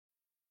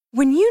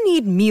When you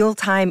need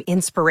mealtime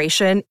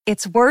inspiration,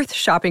 it's worth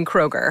shopping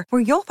Kroger,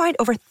 where you'll find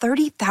over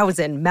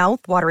 30,000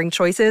 mouth-watering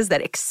choices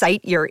that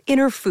excite your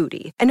inner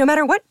foodie. And no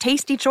matter what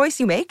tasty choice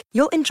you make,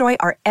 you'll enjoy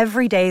our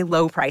everyday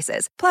low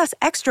prices, plus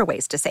extra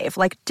ways to save,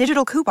 like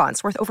digital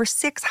coupons worth over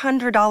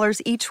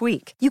 $600 each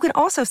week. You can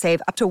also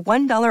save up to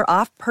 $1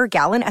 off per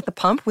gallon at the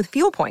pump with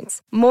fuel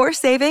points. More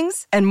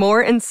savings and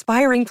more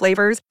inspiring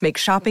flavors make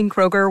shopping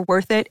Kroger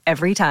worth it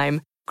every time.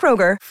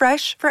 Kroger,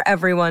 fresh for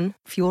everyone.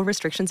 Fuel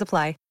restrictions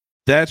apply.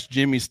 That's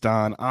Jimmy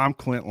Stein. I'm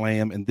Clint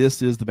Lamb, and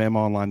this is the Bama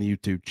Online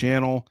YouTube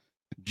channel.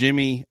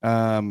 Jimmy,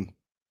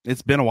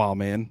 it's been a while,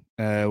 man.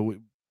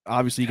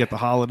 Obviously, you got the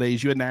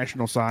holidays. You had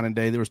National Signing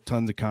Day. There was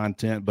tons of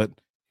content, but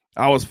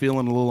I was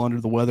feeling a little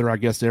under the weather. I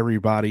guess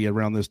everybody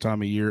around this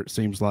time of year, it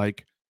seems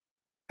like,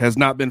 has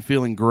not been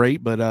feeling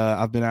great, but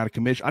I've been out of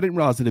commission. I didn't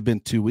realize it had been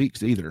 2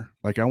 weeks either.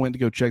 Like, I went to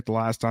go check the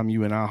last time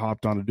you and I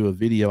hopped on to do a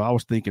video. I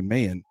was thinking,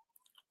 man,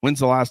 when's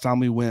the last time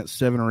we went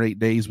 7 or 8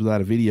 days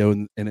without a video?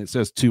 And it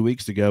says 2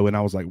 weeks ago. And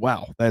I was like,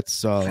 wow,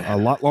 that's a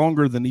lot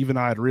longer than even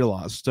I had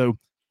realized. So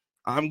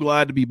I'm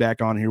glad to be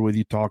back on here with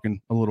you, talking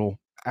a little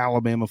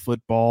Alabama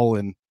football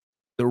and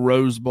the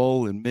Rose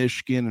Bowl and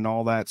Michigan and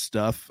all that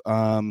stuff.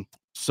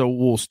 So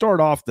we'll start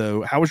off,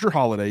 though. How was your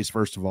holidays,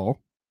 first of all?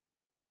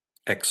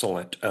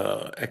 Excellent.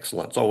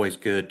 Excellent. It's always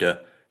good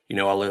to,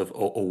 I live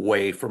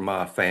away from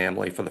my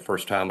family for the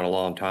first time in a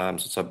long time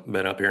since I've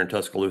been up here in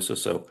Tuscaloosa.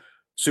 So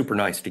super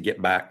nice to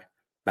get back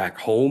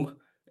home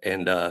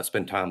and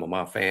spend time with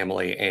my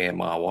family and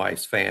my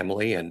wife's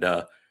family. And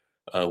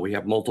we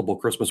have multiple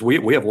Christmas.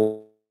 We have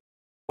one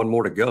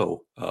more to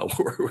go.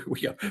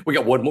 We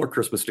got one more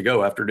Christmas to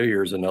go after New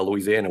Year's in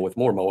Louisiana with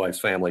more of my wife's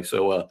family.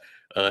 So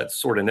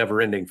it's sort of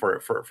never ending for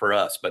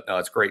us. But no,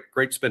 it's great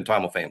to spend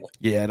time with family.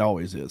 Yeah, it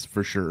always is,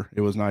 for sure.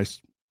 It was nice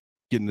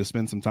getting to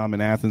spend some time in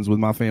Athens with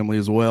my family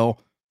as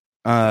well.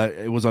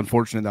 It was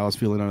unfortunate that I was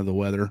feeling under the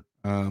weather.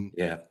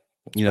 Yeah.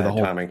 The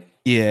whole timing.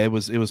 Yeah, it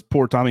was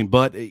poor timing,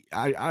 but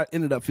I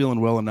ended up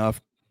feeling well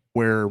enough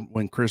where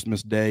when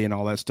Christmas Day and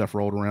all that stuff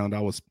rolled around,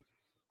 I was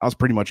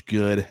pretty much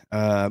good.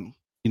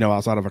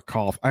 Outside of a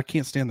cough. I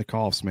can't stand the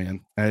coughs,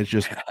 man. It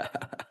just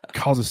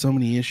causes so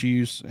many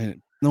issues,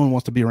 and no one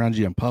wants to be around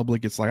you in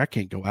public. It's like, I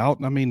can't go out.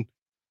 I mean,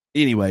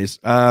 anyways,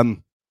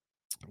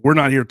 we're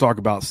not here to talk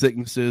about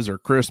sicknesses or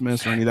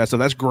Christmas or any of that. So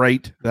that's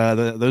great.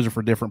 Those are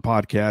for different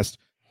podcasts.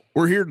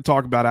 We're here to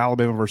talk about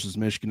Alabama versus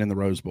Michigan in the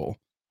Rose Bowl.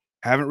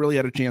 Haven't really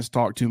had a chance to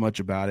talk too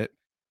much about it.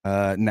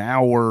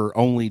 Now we're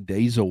only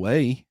days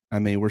away. I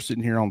mean, we're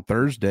sitting here on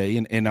Thursday,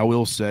 and I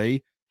will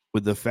say,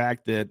 with the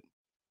fact that,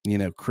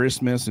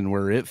 Christmas and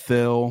where it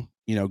fell,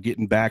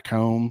 getting back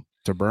home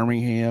to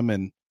Birmingham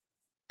and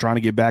trying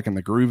to get back in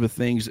the groove of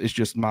things, it's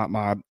just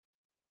my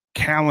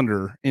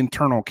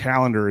internal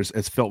calendar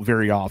has felt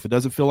very off. It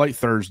doesn't feel like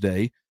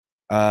Thursday,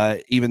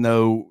 even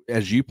though,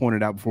 as you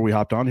pointed out before we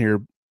hopped on here,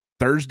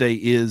 Thursday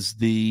is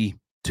the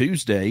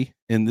Tuesday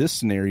in this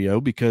scenario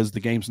because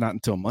the game's not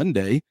until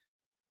Monday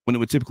when it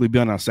would typically be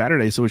on a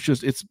Saturday. So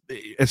it's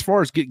as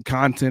far as getting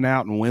content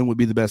out and when would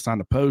be the best time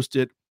to post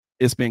it,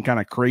 it's been kind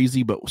of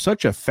crazy, but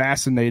such a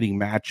fascinating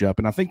matchup.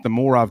 And I think the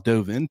more I've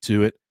dove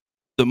into it,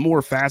 the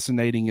more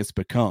fascinating it's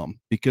become,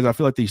 because I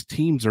feel like these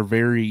teams are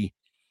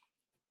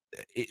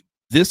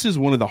this is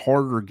one of the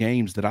harder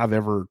games that I've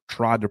ever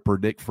tried to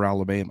predict for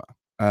Alabama.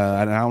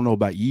 And I don't know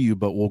about you,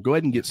 but we'll go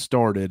ahead and get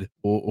started.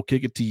 We'll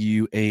kick it to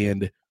you.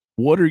 And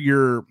what are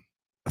your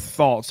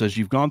thoughts as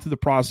you've gone through the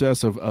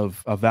process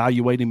of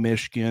evaluating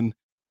Michigan,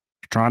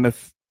 trying to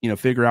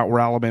figure out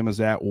where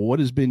Alabama's at? What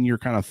has been your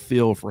kind of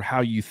feel for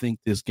how you think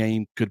this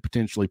game could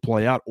potentially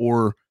play out,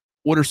 or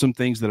what are some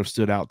things that have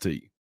stood out to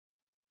you?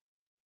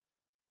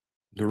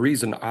 The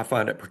reason I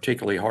find it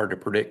particularly hard to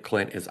predict,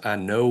 Clint, is I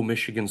know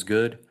Michigan's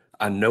good.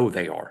 I know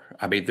they are.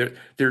 I mean,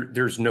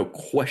 there's no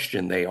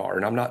question they are.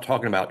 And I'm not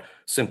talking about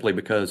simply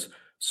because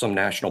some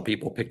national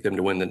people picked them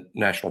to win the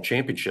national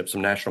championship.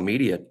 Some national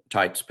media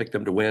types picked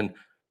them to win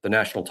the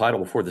national title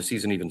before the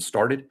season even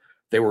started.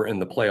 They were in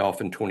the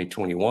playoff in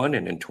 2021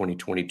 and in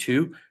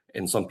 2022.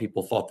 And some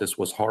people thought this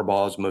was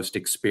Harbaugh's most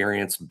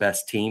experienced,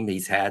 best team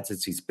he's had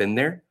since he's been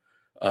there.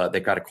 They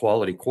got a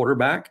quality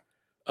quarterback.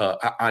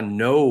 I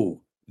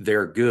know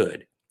they're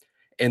good.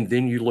 And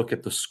then you look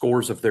at the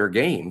scores of their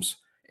games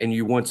and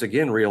you once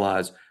again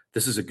realize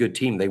this is a good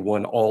team. They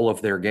won all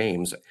of their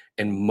games.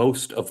 And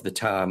most of the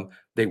time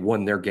they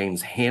won their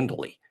games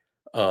handily.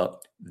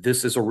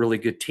 This is a really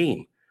good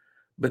team.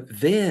 But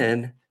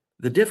then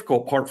the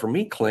difficult part for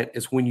me, Clint,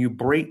 is when you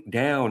break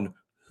down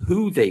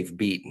who they've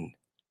beaten.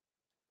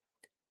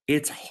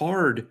 It's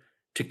hard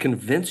to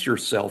convince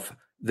yourself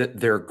that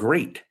they're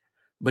great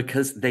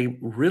because they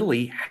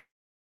really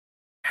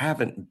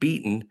haven't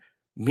beaten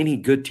many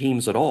good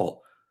teams at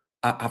all.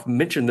 I've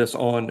mentioned this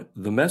on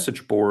the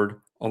message board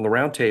on the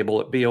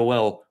roundtable at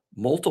BOL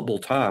multiple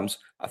times.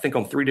 I think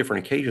on 3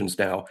 different occasions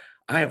now,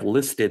 I have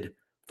listed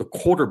the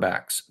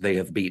quarterbacks they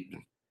have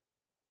beaten.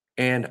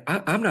 And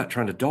I'm not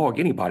trying to dog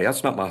anybody.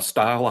 That's not my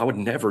style. I would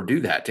never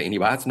do that to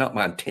anybody. That's not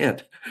my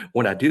intent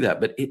when I do that.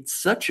 But it's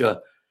such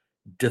a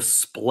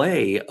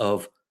display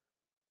of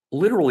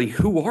literally,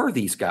 who are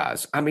these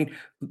guys? I mean,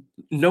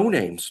 no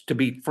names, to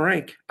be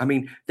frank. I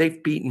mean,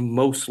 they've beaten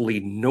mostly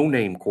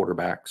no-name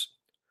quarterbacks.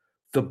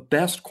 The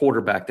best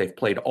quarterback they've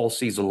played all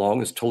season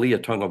long is Taulia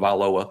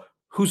Tagovailoa,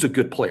 who's a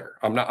good player.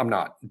 I'm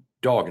not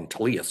dogging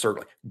Taulia,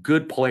 certainly.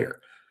 Good player.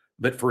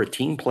 But for a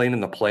team playing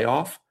in the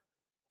playoff,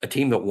 a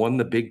team that won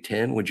the Big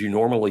Ten, would you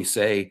normally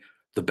say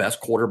the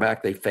best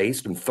quarterback they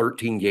faced in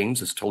 13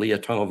 games is Taulia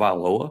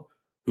Tagovailoa,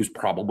 who's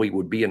probably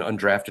would be an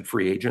undrafted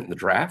free agent in the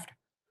draft?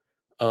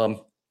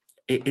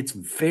 It's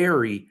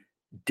very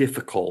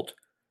difficult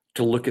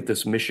to look at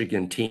this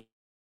Michigan team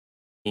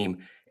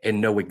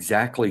and know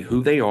exactly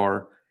who they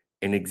are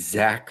and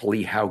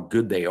exactly how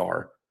good they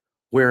are.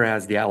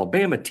 Whereas the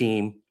Alabama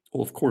team,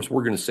 well, of course,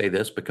 we're going to say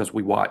this because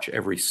we watch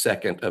every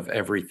second of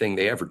everything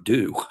they ever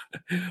do.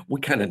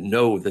 We kind of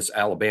know this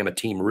Alabama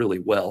team really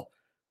well.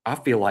 I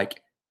feel like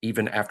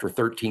even after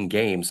 13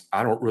 games,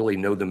 I don't really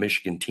know the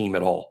Michigan team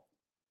at all.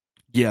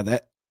 Yeah,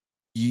 that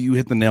you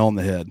hit the nail on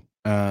the head.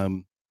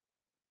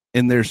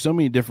 And there's so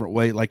many different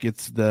ways. Like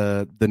it's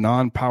the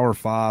non-Power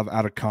 5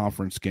 out of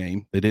conference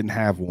game. They didn't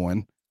have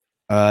one.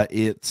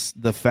 It's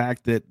the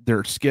fact that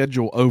their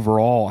schedule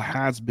overall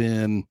has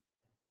been,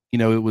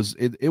 it was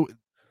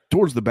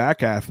towards the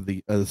back half of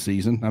the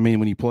season. I mean,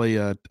 when you play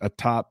a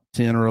top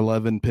 10 or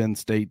 11 Penn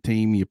State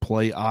team, you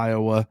play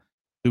Iowa,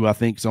 who I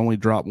think's only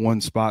dropped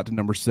one spot to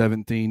number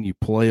 17. You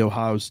play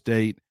Ohio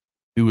State,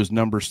 who is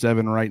number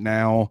 7 right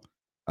now,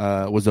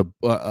 was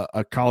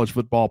a college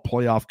football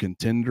playoff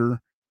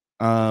contender.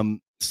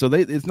 So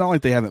it's not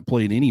like they haven't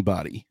played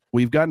anybody.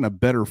 We've gotten a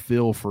better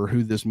feel for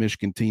who this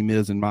Michigan team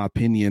is, in my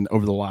opinion,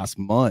 over the last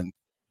month,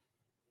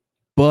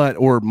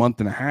 or month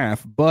and a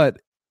half. But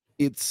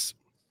it's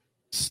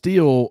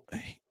still,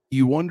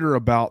 you wonder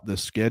about the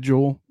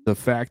schedule, the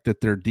fact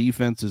that their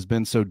defense has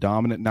been so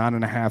dominant,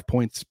 9.5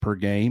 points per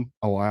game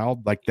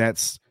allowed. Like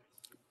that's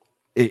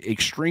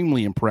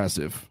extremely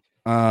impressive.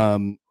 But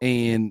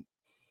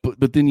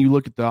then you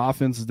look at the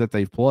offenses that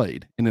they've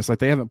played, and it's like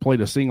they haven't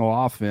played a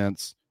single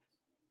offense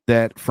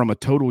that from a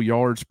total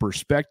yards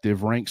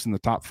perspective ranks in the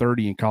top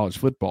 30 in college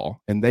football.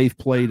 And they've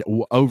played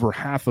over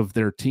half of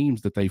their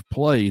teams that they've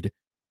played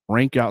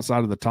rank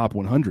outside of the top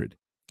 100.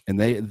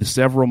 And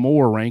several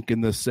more rank in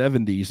the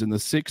 70s and the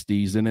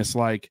 60s. And it's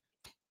like,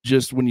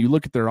 just when you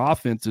look at their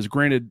offenses,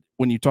 granted,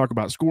 when you talk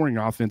about scoring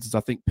offenses,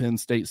 I think Penn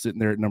State's sitting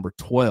there at number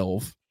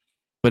 12.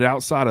 But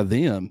outside of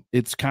them,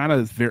 it's kind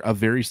of a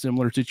very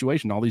similar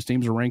situation. All these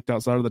teams are ranked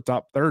outside of the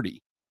top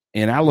 30.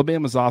 And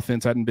Alabama's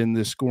offense hadn't been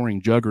this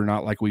scoring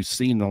juggernaut like we've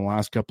seen in the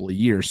last couple of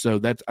years. So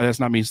that's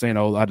not me saying,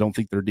 I don't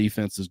think their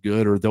defense is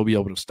good or they'll be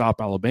able to stop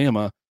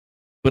Alabama.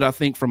 But I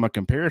think from a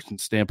comparison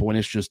standpoint,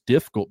 it's just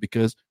difficult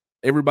because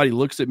everybody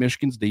looks at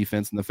Michigan's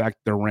defense and the fact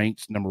that they're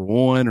ranked number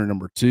 1 or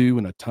number 2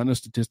 in a ton of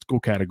statistical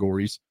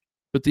categories.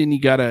 But then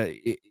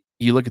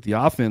you look at the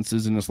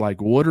offenses and it's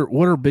like, what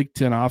are Big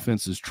Ten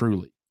offenses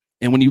truly?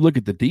 And when you look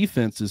at the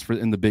defenses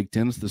in the Big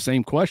Ten, it's the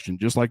same question,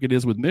 just like it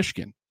is with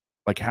Michigan.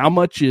 Like, how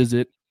much is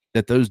it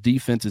that those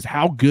defenses,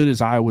 how good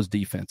is Iowa's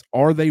defense?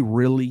 Are they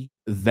really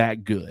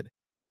that good?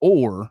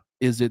 Or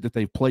is it that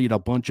they've played a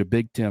bunch of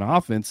Big Ten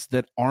offense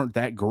that aren't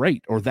that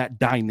great or that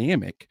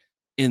dynamic?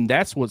 And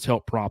that's what's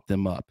helped prop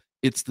them up.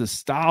 It's the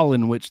style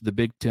in which the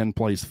Big Ten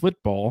plays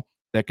football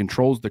that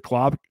controls the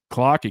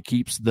clock. It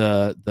keeps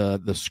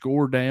the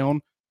score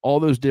down, all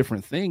those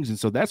different things. And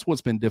so that's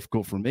what's been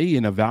difficult for me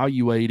in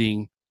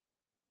evaluating.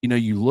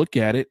 You look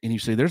at it and you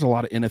say there's a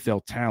lot of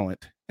NFL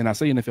talent. And I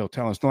say NFL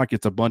talent, it's not like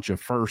it's a bunch of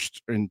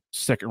first and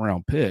second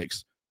round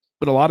picks,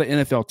 but a lot of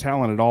NFL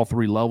talent at all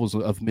 3 levels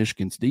of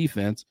Michigan's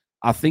defense.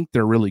 I think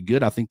they're really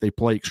good. I think they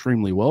play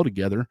extremely well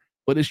together,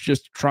 but it's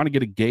just trying to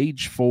get a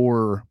gauge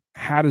for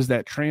how does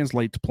that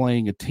translate to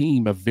playing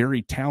a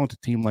very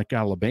talented team like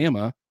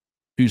Alabama,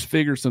 who's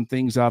figured some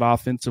things out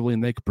offensively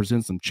and they could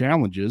present some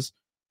challenges.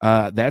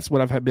 That's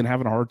what I've been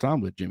having a hard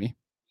time with, Jimmy.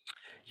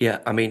 Yeah,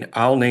 I mean,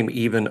 I'll name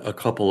even a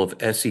couple of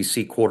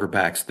SEC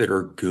quarterbacks that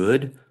are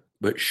good,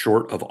 but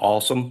short of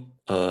awesome.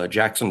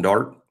 Jackson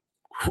Dart,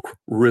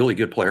 really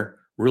good player.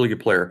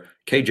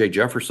 KJ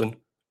Jefferson,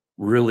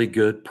 really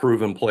good,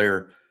 proven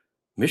player.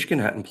 Michigan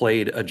hadn't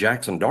played a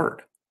Jackson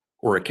Dart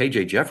or a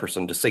KJ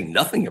Jefferson, to say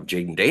nothing of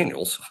Jaden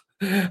Daniels.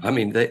 I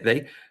mean,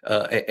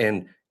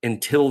 and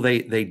until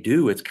they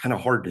do, it's kind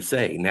of hard to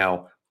say.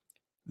 Now,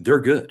 they're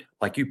good.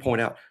 Like you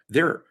point out,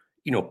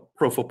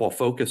 Pro Football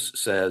Focus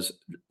says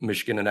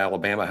Michigan and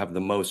Alabama have the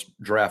most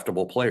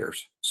draftable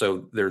players.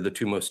 So they're the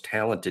 2 most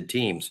talented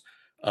teams.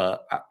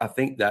 I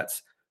think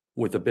that's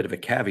with a bit of a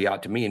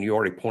caveat to me. And you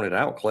already pointed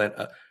out, Clint,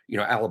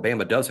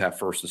 Alabama does have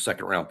first and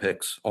second round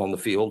picks on the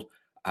field.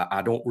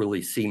 I don't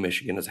really see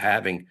Michigan as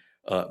having,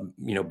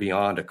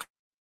 beyond a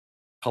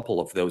couple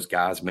of those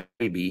guys,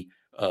 maybe,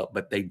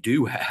 but they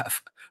do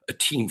have a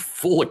team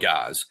full of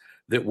guys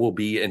that will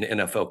be in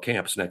NFL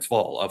camps next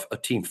fall, of a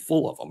team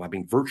full of them. I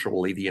mean,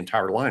 virtually the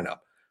entire lineup.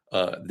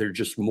 They're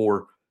just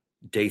more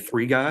day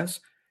 3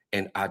 guys.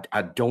 And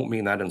I don't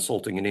mean that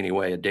insulting in any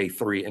way, a day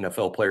 3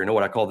 NFL player. You know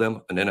what I call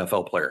them? An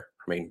NFL player.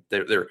 I mean,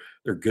 they're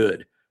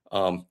good.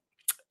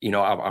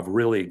 I've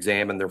really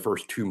examined their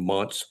first 2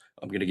 months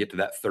I'm going to get to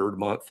that third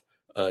month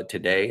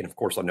today. And of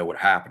course, I know what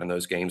happened in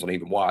those games. I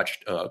even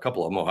watched a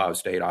couple of them, Ohio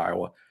State,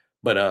 Iowa.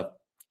 But,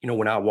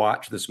 when I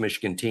watch this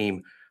Michigan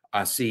team,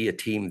 I see a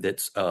team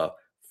that's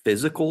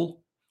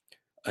physical,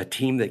 a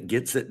team that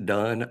gets it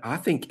done. I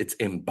think it's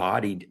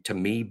embodied to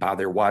me by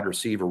their wide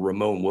receiver,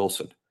 Ramon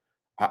Wilson.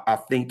 I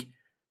think,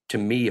 to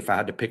me, if I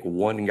had to pick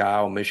one guy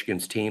on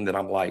Michigan's team that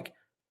I'm like,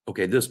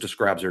 okay, this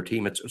describes their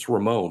team, it's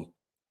Ramon.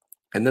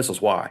 And this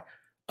is why.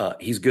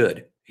 He's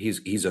good.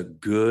 He's a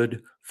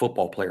good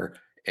football player.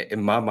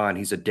 In my mind,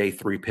 he's a day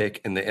 3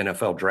 pick in the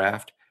NFL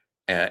draft.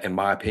 In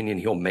my opinion,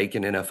 he'll make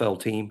an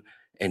NFL team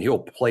and he'll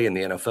play in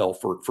the NFL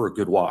for a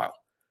good while.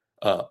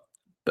 But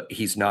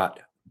he's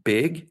not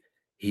big.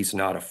 He's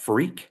not a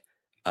freak.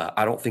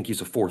 I don't think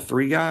he's a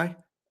 4.3 guy.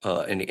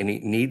 And he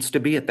needs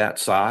to be at that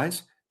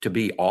size to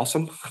be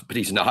awesome, but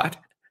he's not.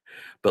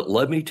 But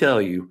let me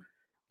tell you,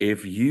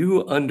 if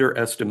you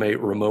underestimate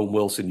Ramon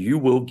Wilson, you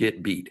will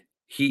get beat.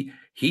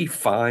 He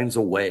finds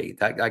a way.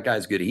 That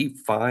guy's good. He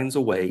finds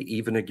a way,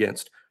 even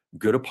against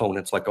good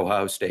opponents like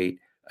Ohio State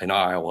and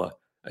Iowa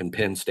and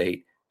Penn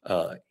State.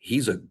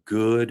 He's a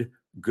good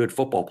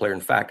football player. In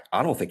fact,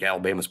 I don't think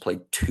Alabama's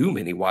played too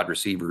many wide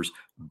receivers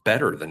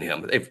better than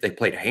him. They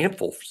played a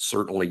handful,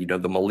 certainly,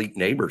 the Malik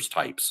Neighbors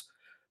types.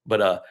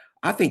 But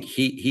I think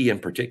he in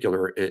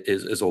particular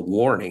is a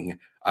warning,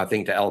 I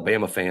think, to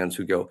Alabama fans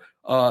who go,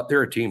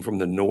 they're a team from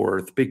the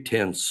North, Big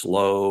Ten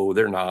slow,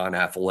 they're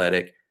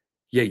non-athletic.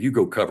 Yeah, you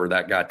go cover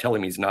that guy. Tell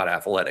him he's not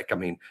athletic. I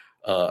mean,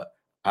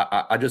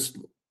 I just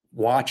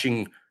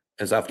watching,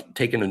 as I've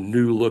taken a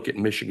new look at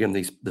Michigan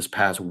this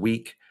past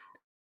week,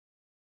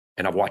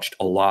 and I've watched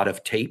a lot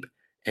of tape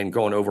and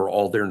going over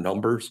all their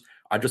numbers,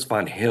 I just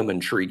find him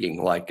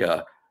intriguing. Like,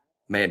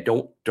 man,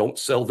 don't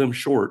sell them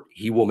short.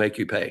 He will make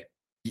you pay.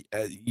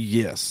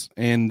 Yes,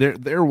 and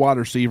their wide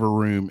receiver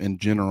room in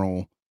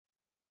general,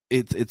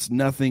 it's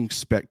nothing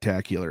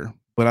spectacular,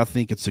 but I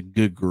think it's a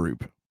good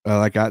group.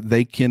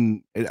 They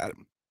can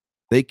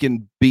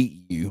beat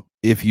you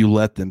if you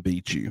let them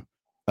beat you.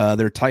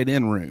 Their tight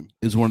end room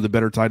is one of the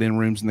better tight end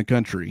rooms in the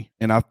country,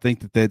 and I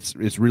think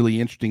it's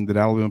really interesting that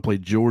Alabama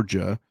played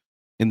Georgia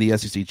in the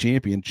SEC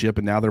championship,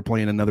 and now they're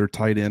playing another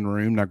tight end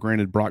room. Now,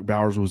 granted, Brock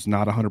Bowers was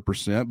not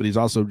 100%, but he's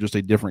also just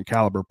a different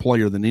caliber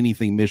player than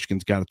anything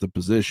Michigan's got at the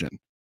position.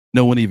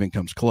 No one even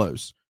comes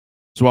close.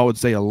 So I would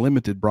say a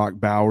limited Brock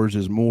Bowers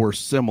is more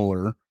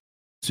similar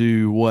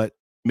to what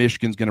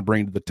Michigan's going to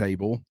bring to the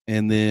table.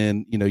 And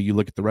then, you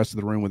look at the rest of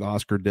the room with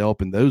Oscar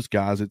Delp and those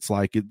guys, it's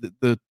like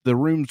the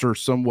rooms are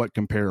somewhat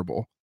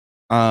comparable.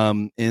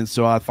 And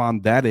so I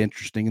find that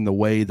interesting in the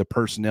way the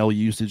personnel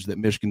usage that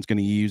Michigan's going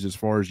to use as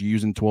far as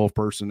using 12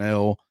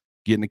 personnel,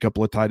 getting a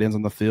couple of tight ends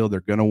on the field.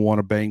 They're going to want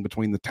to bang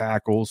between the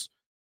tackles.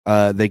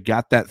 They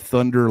got that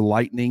thunder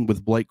lightning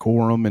with Blake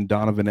Corum and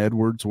Donovan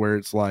Edwards, where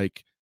it's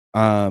like,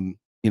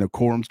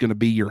 Corum's going to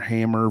be your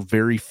hammer,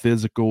 very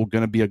physical,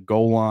 going to be a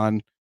goal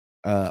line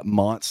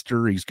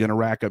monster. He's going to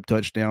rack up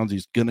touchdowns.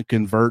 He's going to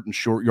convert in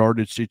short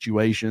yardage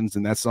situations.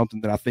 And that's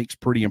something that I think is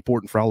pretty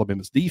important for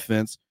Alabama's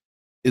defense,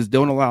 is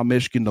don't allow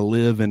Michigan to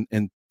live in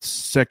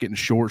second and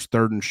shorts,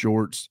 third and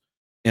shorts,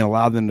 and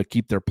allow them to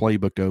keep their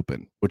playbook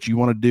open. What you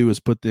want to do is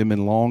put them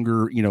in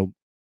longer,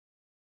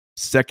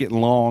 second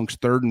and longs,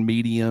 third and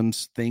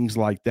mediums, things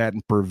like that,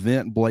 and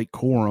prevent Blake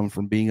Corum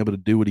from being able to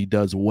do what he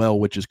does well,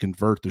 which is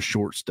convert the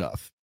short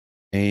stuff.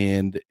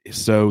 And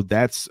so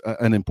that's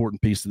an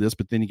important piece of this.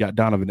 But then you got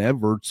Donovan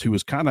Edwards, who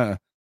was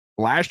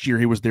last year,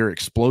 he was their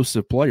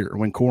explosive player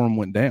when Corum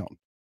went down.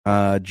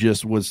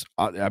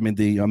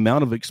 The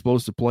amount of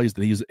explosive plays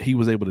that he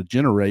was able to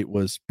generate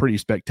was pretty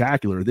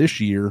spectacular. This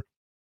year,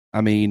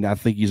 I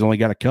think he's only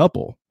got a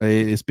couple.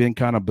 It's been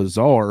kind of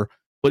bizarre,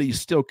 but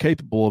he's still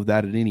capable of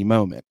that at any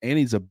moment. And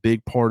he's a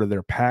big part of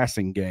their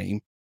passing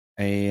game.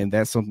 And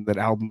that's something that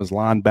Alabama's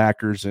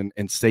linebackers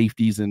and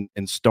safeties and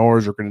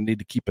stars are going to need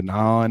to keep an eye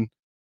on.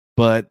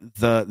 But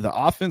the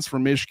offense for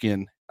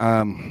Michigan,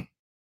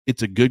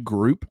 it's a good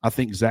group. I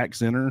think Zach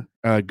Zinner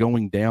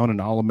going down, an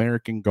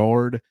All-American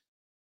guard,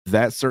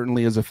 that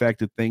certainly has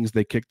affected things.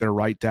 They kicked their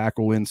right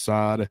tackle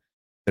inside.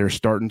 They're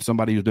starting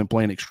somebody who's been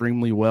playing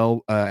extremely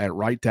well at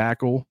right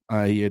tackle.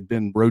 He had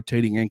been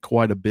rotating in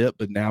quite a bit,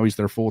 but now he's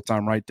their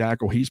full-time right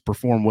tackle. He's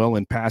performed well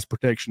in pass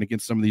protection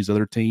against some of these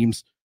other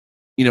teams,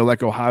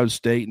 like Ohio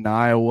State and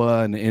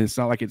Iowa, and it's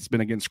not like it's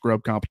been against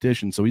scrub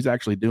competition, so he's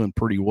actually doing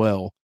pretty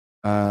well.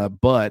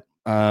 But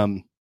how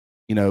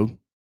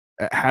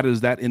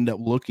does that end up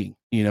looking?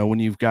 When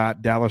you've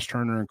got Dallas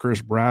Turner and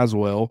Chris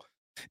Braswell,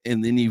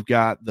 and then you've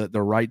got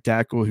the right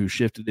tackle who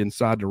shifted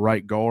inside to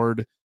right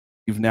guard.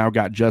 You've now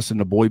got Justin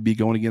Eboigbe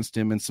going against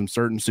him in some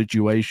certain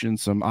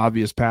situations, some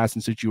obvious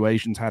passing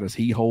situations. How does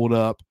he hold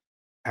up?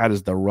 How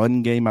does the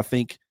run game? I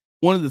think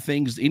one of the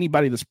things,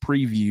 anybody that's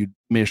previewed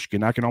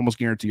Michigan, I can almost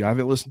guarantee you, I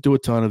haven't listened to a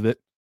ton of it,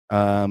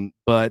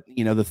 but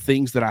the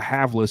things that I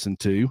have listened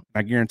to,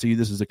 I guarantee you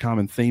this is a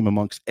common theme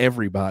amongst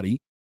everybody,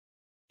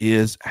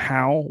 is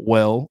how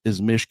well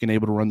is Michigan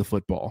able to run the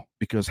football?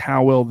 Because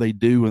how well they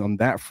do on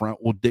that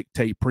front will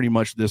dictate pretty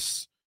much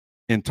this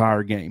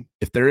entire game.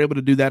 If they're able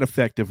to do that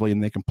effectively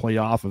and they can play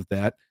off of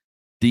that,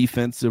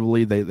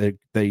 defensively.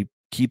 They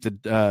keep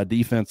the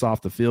defense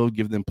off the field,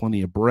 give them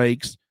plenty of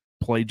breaks,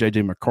 play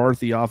J.J.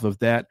 McCarthy off of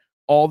that,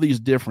 all these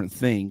different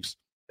things.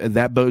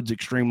 That bodes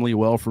extremely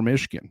well for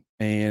Michigan.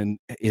 And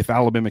if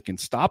Alabama can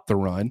stop the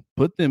run,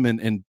 put them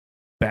in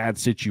bad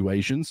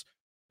situations,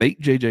 make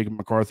J.J.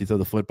 McCarthy throw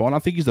the football. And I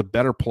think he's a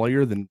better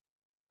player than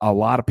a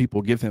lot of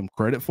people give him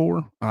credit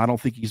for. I don't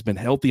think he's been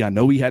healthy. I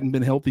know he hadn't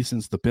been healthy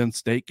since the Penn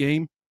State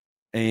game.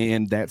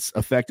 And that's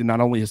affected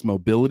not only his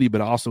mobility,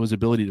 but also his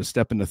ability to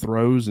step into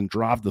throws and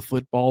drive the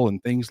football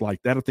and things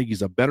like that. I think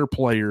he's a better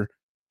player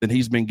than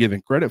he's been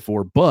given credit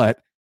for,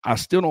 but I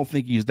still don't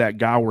think he's that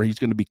guy where he's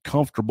going to be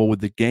comfortable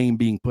with the game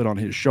being put on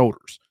his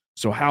shoulders.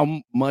 So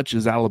how much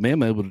is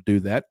Alabama able to do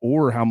that,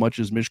 or how much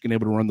is Michigan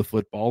able to run the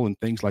football and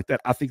things like that?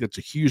 I think that's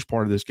a huge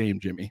part of this game,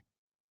 Jimmy.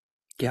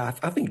 Yeah,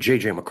 I think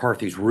J.J.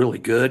 McCarthy's really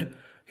good.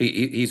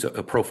 He's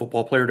a pro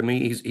football player to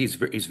me. He's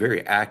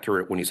very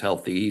accurate when he's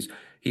healthy.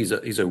 He's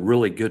a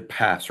really good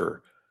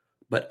passer,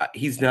 but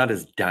he's not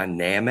as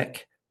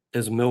dynamic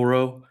as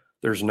Milroe.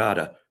 There's not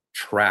a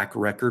track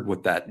record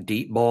with that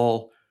deep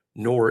ball,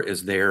 nor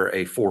is there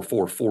a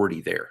 4.4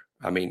 40 there.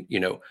 I mean,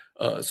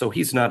 so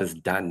he's not as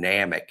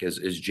dynamic as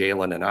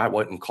Jalen, and I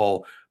wouldn't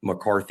call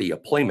McCarthy a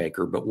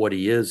playmaker, but what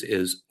he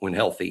is when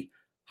healthy,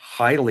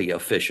 highly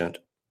efficient.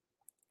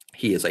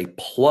 He is a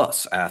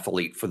plus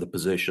athlete for the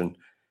position.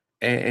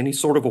 And he's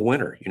sort of a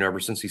winner,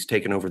 ever since he's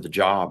taken over the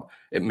job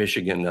at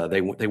Michigan.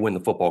 They win the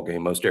football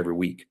game most every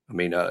week. I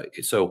mean,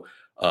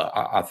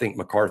 I think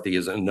McCarthy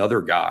is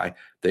another guy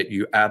that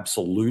you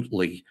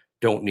absolutely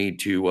don't need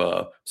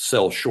to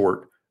sell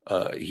short.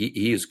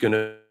 He is going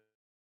to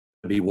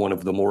be one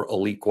of the more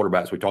elite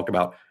quarterbacks. We talked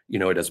about,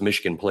 it as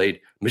Michigan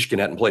played. Michigan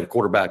hadn't played a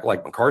quarterback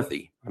like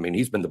McCarthy. I mean,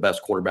 he's been the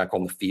best quarterback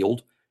on the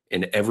field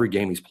in every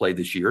game he's played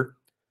this year.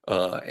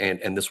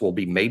 And this will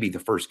be maybe the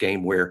first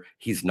game where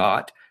he's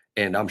not.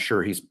 And I'm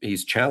sure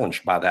he's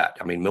challenged by that.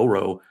 I mean,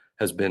 Milroe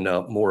has been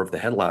more of the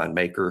headline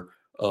maker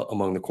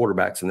among the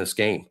quarterbacks in this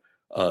game.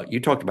 You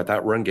talked about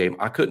that run game.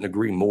 I couldn't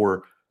agree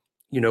more.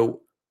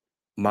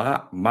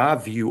 My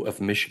view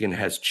of Michigan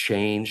has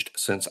changed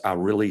since I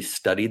really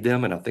studied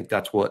them, and I think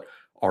that's what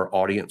our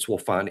audience will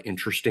find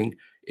interesting.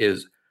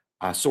 Is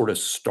I sort of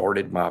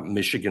started my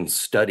Michigan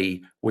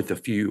study with a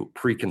few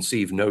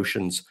preconceived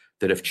notions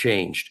that have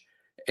changed,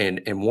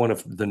 and one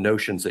of the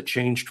notions that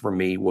changed for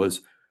me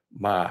was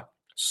my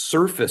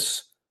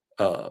surface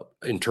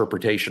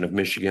interpretation of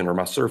Michigan, or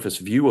my surface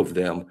view of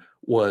them,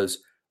 was,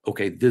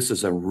 okay, this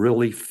is a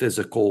really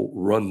physical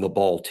run the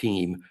ball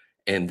team,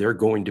 and they're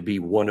going to be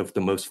one of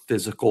the most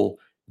physical,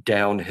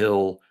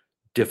 downhill,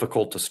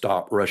 difficult to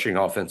stop rushing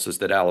offenses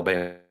that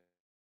Alabama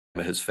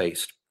has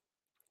faced.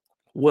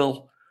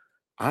 Well,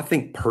 I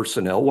think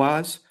personnel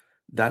wise,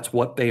 that's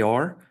what they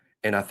are.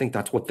 And I think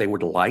that's what they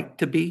would like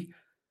to be.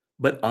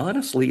 But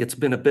honestly, it's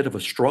been a bit of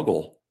a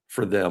struggle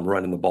for them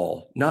running the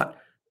ball. Not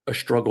a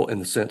struggle in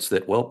the sense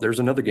that, well, there's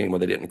another game where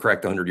they didn't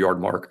crack the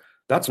 100-yard mark.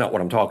 That's not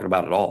what I'm talking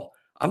about at all.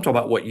 I'm talking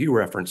about what you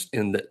referenced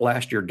in that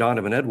last year,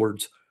 Donovan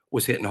Edwards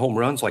was hitting home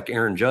runs like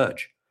Aaron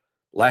Judge.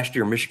 Last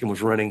year, Michigan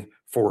was running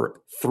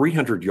for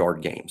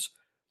 300-yard games.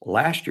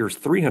 Last year's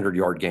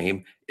 300-yard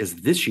game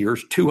is this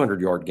year's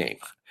 200-yard game.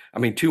 I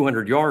mean,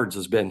 200 yards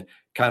has been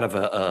kind of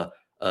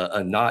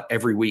a not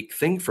every week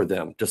thing for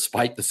them,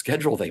 despite the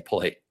schedule they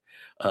play.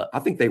 I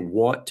think they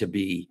want to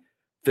be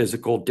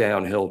physical,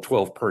 downhill,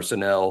 12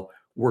 personnel.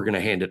 We're going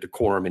to hand it to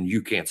Corum and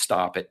you can't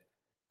stop it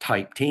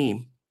type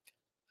team.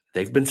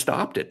 They've been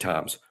stopped at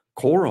times.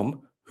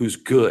 Corum, who's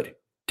good,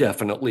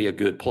 definitely a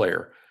good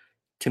player.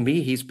 To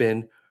me, he's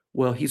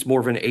more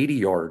of an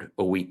 80-yard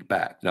a week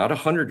back, not a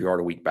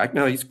 100-yard a week back.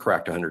 Now, he's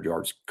cracked 100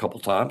 yards a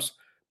couple times,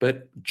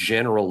 but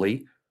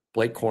generally,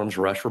 Blake Corum's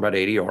rushed for about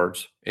 80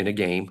 yards in a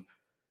game,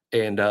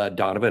 and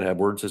Donovan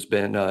Edwards has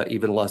been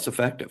even less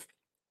effective.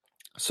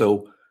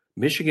 So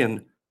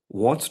Michigan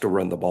wants to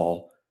run the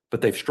ball, but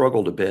they've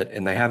struggled a bit,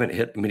 and they haven't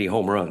hit many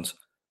home runs.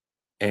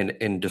 And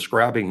in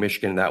describing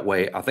Michigan in that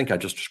way, I think I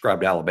just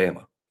described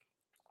Alabama.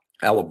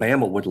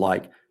 Alabama would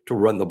like to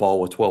run the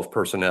ball with 12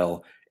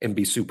 personnel and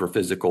be super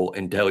physical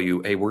and tell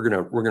you, hey, we're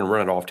gonna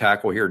run it off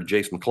tackle here to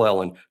Jace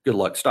McClellan. Good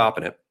luck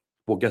stopping it.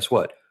 Well, guess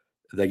what?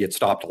 They get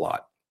stopped a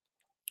lot.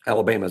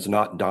 Alabama has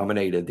not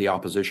dominated the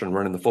opposition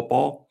running the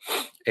football,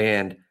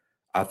 and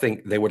I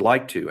think they would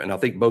like to. And I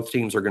think both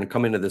teams are going to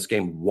come into this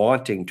game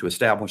wanting to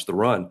establish the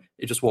run.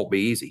 It just won't be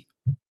easy.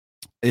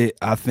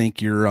 I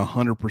think you're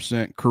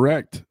 100%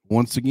 correct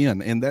once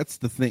again. And that's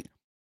the thing.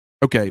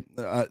 Okay,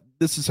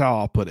 this is how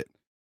I'll put it.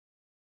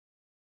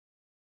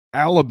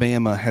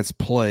 Alabama has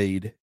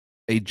played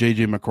a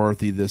J.J.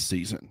 McCarthy this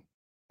season.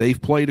 They've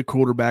played a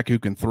quarterback who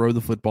can throw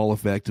the football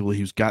effectively,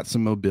 who's got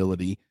some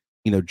mobility.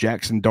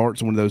 Jackson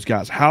Dart's one of those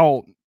guys.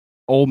 How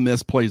Ole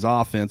Miss plays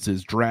offense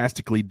is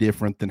drastically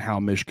different than how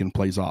Michigan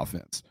plays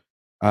offense.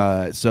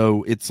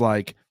 So it's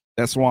like,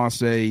 that's why I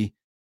say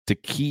to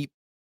keep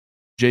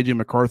J.J.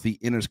 McCarthy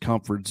in his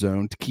comfort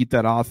zone, to keep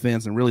that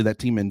offense and really that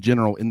team in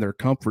general in their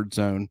comfort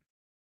zone,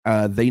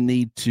 they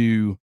need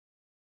to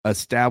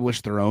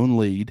establish their own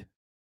lead.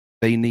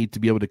 They need to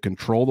be able to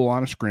control the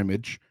line of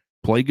scrimmage.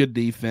 play good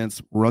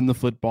defense, run the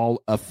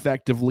football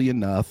effectively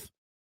enough,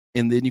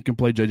 and then you can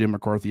play J.J.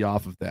 McCarthy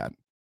off of that.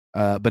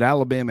 But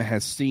Alabama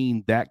has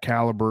seen that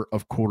caliber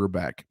of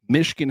quarterback.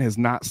 Michigan has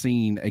not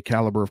seen a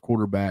caliber of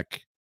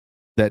quarterback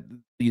that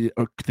the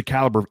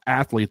caliber of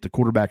athlete, the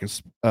quarterback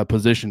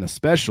position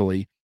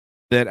especially,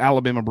 that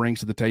Alabama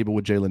brings to the table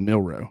with Jalen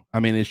Milroe. I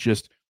mean, it's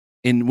just,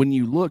 and when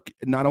you look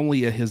not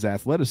only at his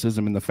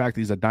athleticism and the fact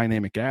that he's a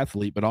dynamic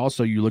athlete, but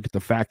also you look at the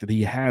fact that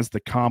he has the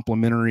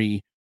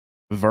complementary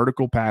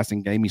vertical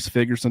passing game. He's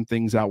figured some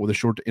things out with the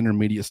short to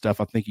intermediate stuff.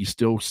 I think he's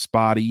still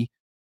spotty,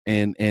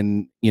 and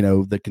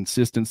the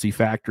consistency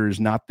factor is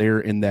not there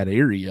in that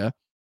area,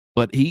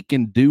 but he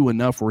can do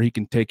enough where he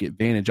can take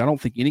advantage. I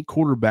don't think any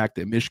quarterback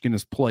that Michigan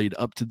has played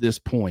up to this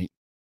point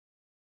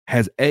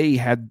has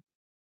had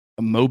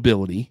a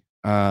mobility.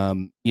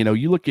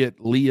 You look at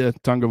Leah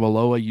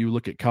Tungavaloa, you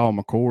look at Kyle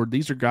McCord.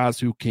 These are guys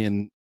who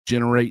can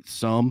generate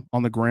some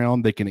on the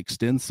ground. They can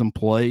extend some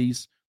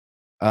plays.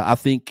 I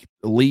think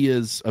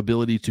Leah's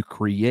ability to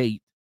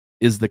create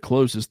is the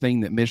closest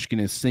thing that Michigan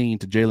has seen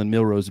to Jalen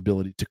Milroe's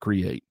ability to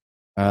create.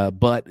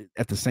 But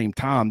at the same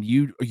time,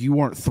 you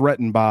aren't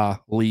threatened by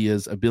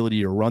Leah's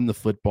ability to run the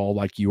football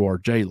like you are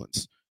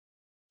Jalen's.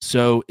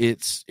 So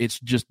it's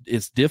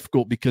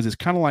difficult because it's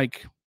kind of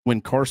like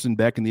when Carson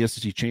Beck in the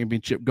SEC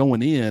championship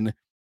going in,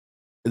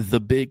 the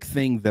big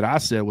thing that I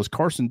said was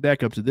Carson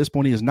Beck up to this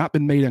point, he has not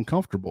been made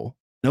uncomfortable.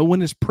 No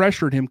one has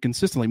pressured him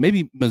consistently.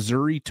 Maybe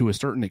Missouri to a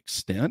certain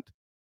extent,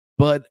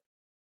 but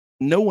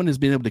no one has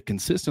been able to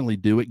consistently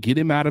do it, get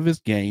him out of his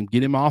game,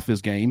 get him off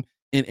his game,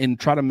 and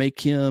try to make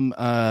him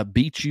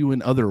beat you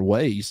in other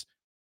ways.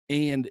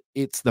 And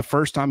it's the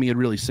first time he had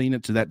really seen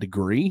it to that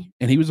degree,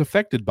 and he was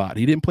affected by it.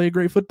 He didn't play a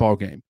great football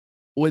game.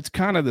 Well, it's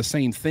kind of the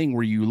same thing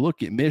where you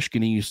look at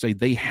Michigan and you say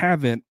they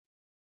haven't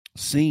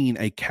seen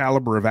a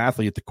caliber of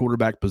athlete at the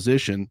quarterback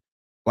position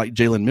like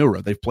Jalen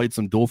Milroe. They've played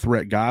some dual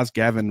threat guys,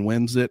 Gavin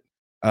Wimsatt,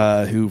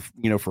 who,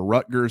 for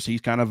Rutgers, he's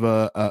kind of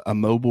a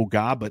mobile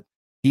guy, but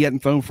he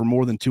hadn't thrown for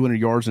more than 200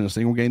 yards in a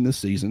single game this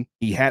season.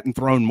 He hadn't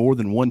thrown more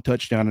than one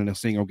touchdown in a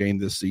single game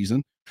this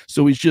season.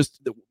 So he's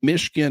just,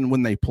 Michigan,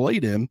 when they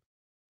played him,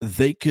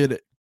 they could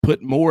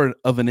put more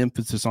of an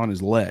emphasis on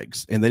his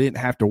legs, and they didn't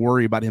have to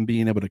worry about him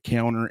being able to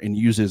counter and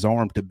use his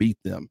arm to beat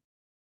them.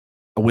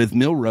 With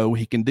Milroe,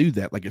 he can do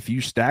that. Like if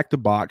you stack the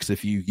box,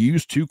 if you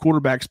use two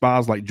quarterback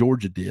spies like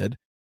Georgia did,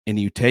 and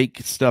you take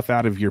stuff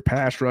out of your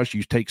pass rush,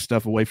 you take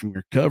stuff away from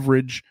your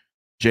coverage,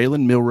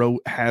 Jalen Milroe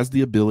has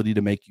the ability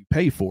to make you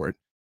pay for it.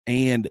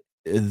 And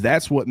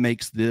that's what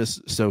makes this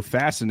so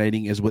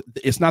fascinating is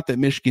it's not that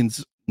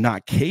Michigan's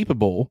not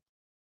capable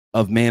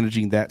of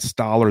managing that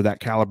style or that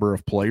caliber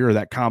of player or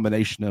that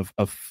combination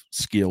of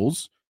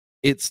skills.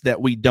 It's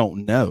that we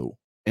don't know.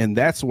 And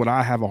that's what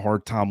I have a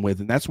hard time with.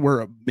 And that's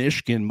where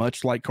Michigan,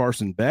 much like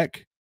Carson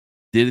Beck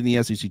did in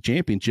the SEC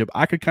championship,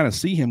 I could kind of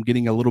see him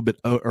getting a little bit,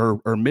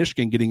 or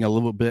Michigan getting a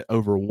little bit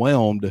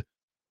overwhelmed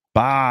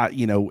by,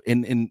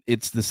 and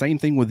it's the same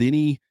thing with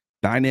any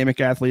dynamic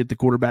athlete at the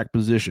quarterback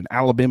position.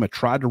 Alabama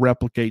tried to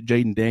replicate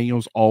Jaden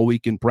Daniels all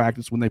week in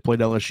practice when they played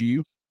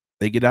LSU.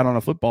 They get out on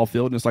a football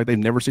field, and it's like they've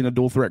never seen a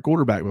dual threat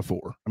quarterback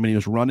before. I mean,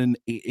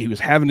 he was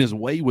having his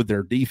way with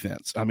their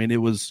defense. I mean,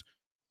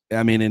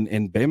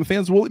 and Bama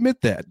fans will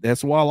admit that.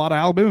 That's why a lot of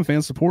Alabama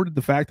fans supported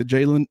the fact that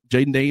Jaden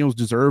Daniels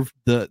deserved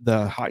the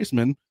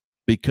Heisman,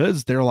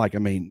 because they're like,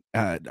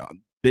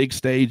 big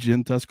stage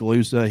in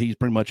Tuscaloosa, he's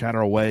pretty much had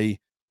our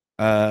way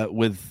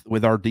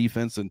with our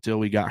defense until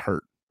we got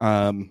hurt.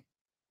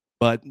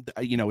 But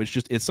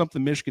it's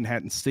something Michigan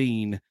hadn't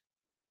seen,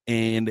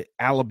 and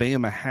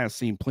Alabama has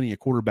seen plenty of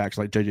quarterbacks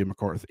like J.J.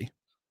 McCarthy.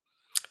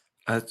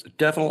 It's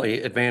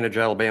definitely advantage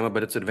Alabama,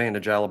 but it's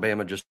advantage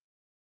Alabama just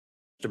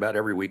about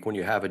every week when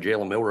you have a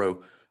Jalen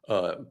Milroe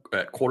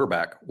at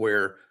quarterback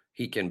where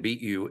he can beat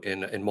you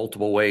in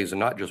multiple ways and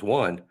not just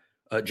one.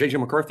 J.J.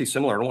 McCarthy,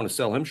 similar. I don't want to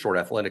sell him short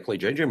athletically.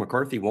 J.J.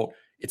 McCarthy won't.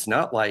 It's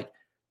not like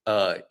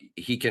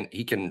he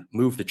can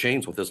move the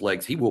chains with his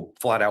legs. He will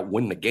flat out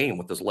win the game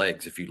with his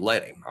legs if you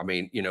let him. I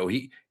mean,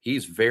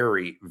 he's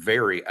very,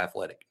 very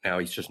athletic. Now,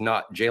 he's just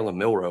not Jalen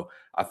Milroe.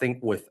 I think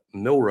with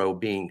Milroe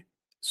being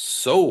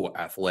so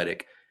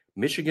athletic,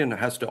 Michigan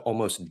has to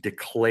almost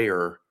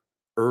declare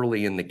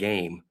early in the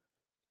game,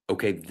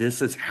 okay,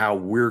 this is how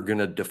we're going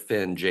to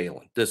defend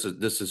Jalen. This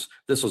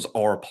is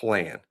our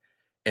plan.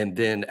 And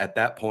then at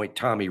that point,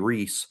 Tommy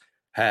Rees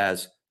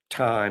has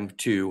time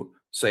to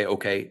say,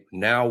 okay,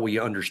 now we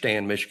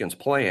understand Michigan's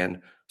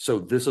plan. So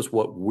this is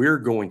what we're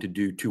going to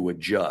do to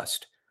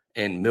adjust.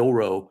 And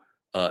Milroe,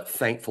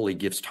 thankfully,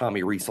 gives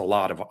Tommy Rees a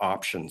lot of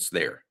options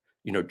there.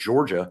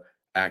 Georgia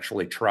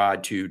actually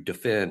tried to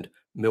defend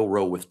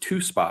Milroe with two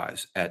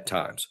spies at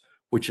times,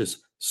 which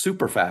is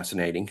super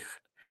fascinating.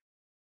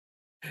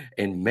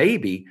 And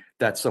maybe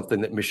that's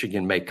something that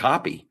Michigan may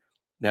copy.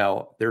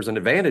 Now, there's an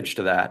advantage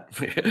to that.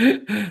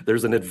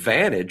 There's an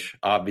advantage,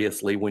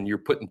 obviously, when you're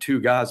putting two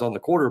guys on the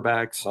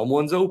quarterback,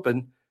 someone's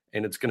open,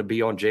 and it's going to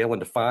be on Jalen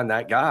to find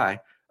that guy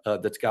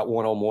that's got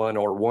one-on-one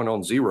or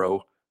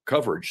one-on-zero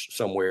coverage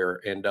somewhere.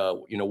 And,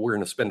 we're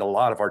going to spend a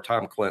lot of our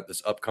time, Clint,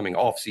 this upcoming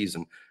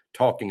offseason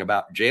talking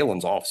about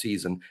Jalen's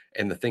offseason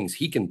and the things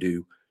he can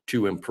do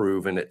to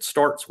improve. And it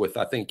starts with,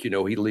 I think, he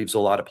leaves a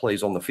lot of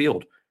plays on the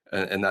field.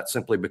 And that's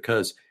simply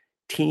because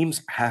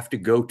teams have to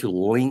go to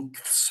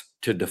lengths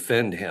to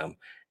defend him.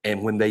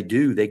 And when they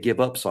do, they give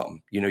up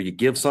something. You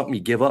give something, you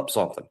give up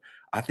something.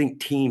 I think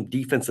team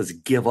defenses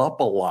give up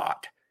a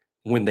lot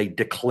when they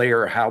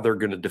declare how they're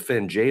going to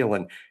defend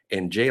Jalen.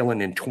 And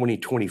Jalen in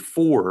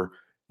 2024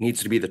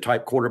 needs to be the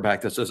type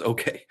quarterback that says,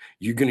 okay,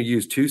 you're going to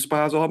use 2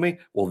 spies on me?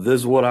 Well,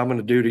 this is what I'm going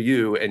to do to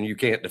you, and you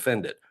can't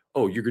defend it.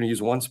 Oh, you're going to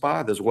use 1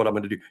 spy? This is what I'm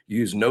going to do. You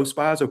use no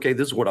spies? Okay,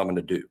 this is what I'm going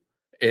to do.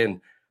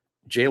 And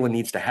Jalen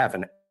needs to have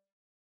an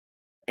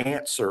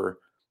answer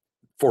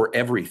for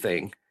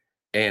everything.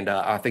 And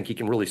I think he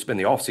can really spend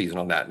the offseason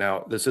on that.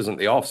 Now, this isn't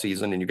the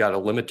offseason, and you got a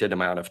limited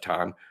amount of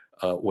time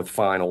with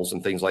finals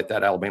and things like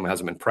that. Alabama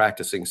hasn't been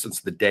practicing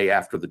since the day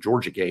after the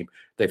Georgia game.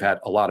 They've had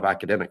a lot of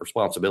academic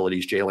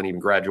responsibilities. Jalen even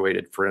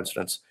graduated, for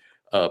instance.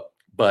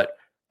 But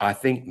I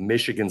think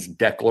Michigan's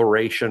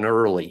declaration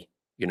early,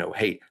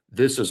 hey,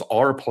 this is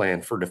our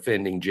plan for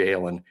defending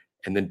Jalen.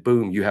 And then,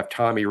 boom, you have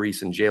Tommy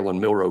Rees and Jalen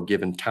Milroe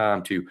given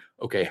time to,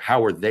 okay,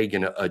 how are they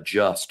going to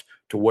adjust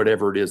to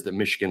whatever it is that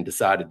Michigan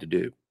decided to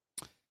do?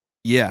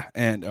 Yeah,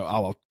 and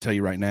I'll tell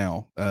you right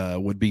now,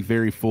 would be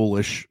very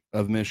foolish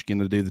of Michigan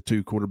to do the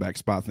 2 quarterback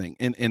spot thing.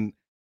 And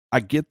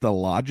I get the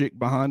logic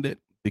behind it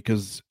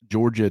because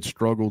Georgia had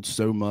struggled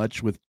so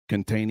much with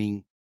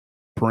containing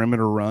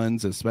perimeter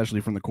runs,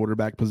 especially from the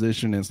quarterback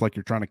position. And it's like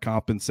you're trying to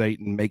compensate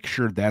and make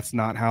sure that's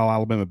not how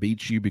Alabama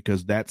beats you,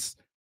 because that's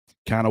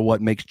kind of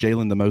what makes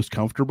Jalen the most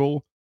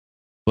comfortable.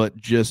 But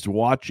just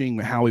watching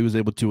how he was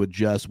able to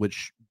adjust,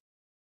 which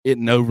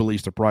isn't overly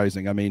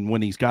surprising. I mean,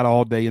 when he's got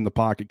all day in the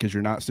pocket because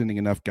you're not sending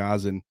enough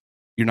guys, and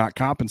you're not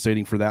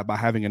compensating for that by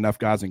having enough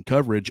guys in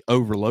coverage,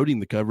 overloading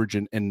the coverage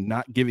and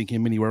not giving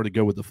him anywhere to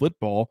go with the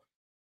football,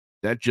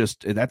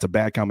 that's a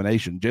bad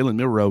combination. Jalen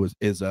Milroe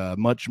is a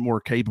much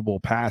more capable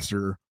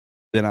passer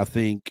than I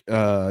think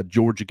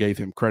Georgia gave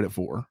him credit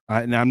for.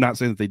 And I'm not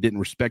saying that they didn't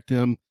respect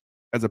him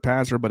as a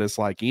passer, but it's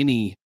like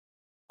any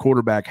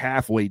quarterback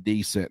halfway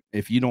decent.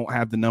 If you don't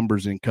have the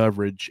numbers in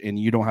coverage and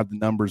you don't have the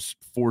numbers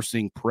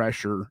forcing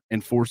pressure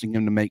and forcing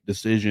him to make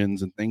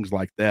decisions and things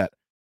like that,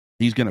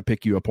 he's going to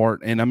pick you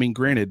apart. And I mean,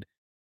 granted,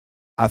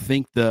 I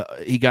think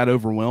he got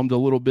overwhelmed a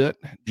little bit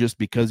just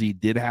because he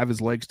did have his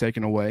legs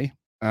taken away.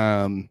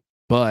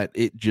 But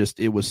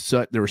there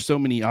were so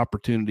many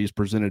opportunities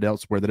presented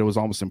elsewhere that it was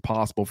almost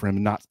impossible for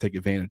him not to take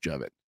advantage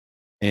of it.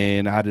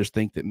 And I just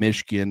think that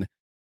Michigan,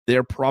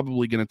 they're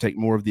probably going to take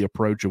more of the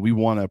approach of we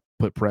want to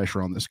put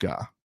pressure on this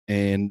guy.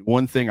 And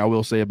one thing I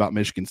will say about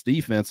Michigan's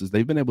defense is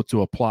they've been able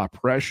to apply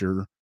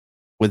pressure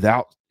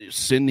without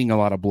sending a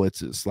lot of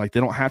blitzes. Like,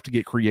 they don't have to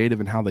get creative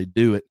in how they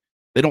do it.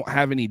 They don't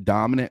have any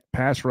dominant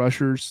pass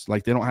rushers.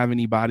 Like, they don't have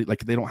anybody,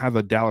 like they don't have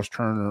a Dallas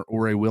Turner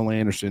or a Will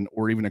Anderson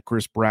or even a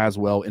Chris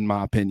Braswell, in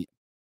my opinion.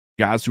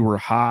 Guys who are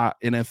high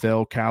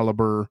NFL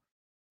caliber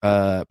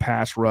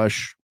pass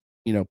rush,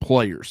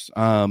 players.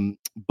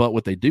 But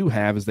what they do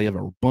have is they have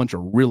a bunch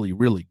of really,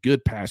 really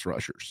good pass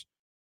rushers.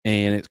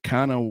 And it's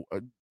kind of,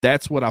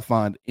 that's what I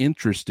find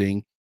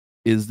interesting,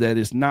 is that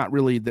it's not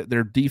really that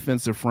their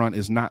defensive front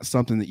is not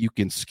something that you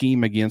can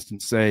scheme against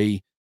and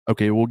say,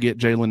 okay, we'll get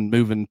Jalen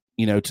moving,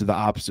 to the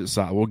opposite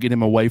side. We'll get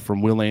him away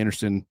from Will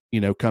Anderson,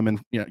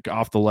 coming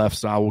off the left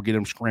side. We'll get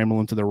him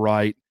scrambling to the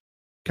right,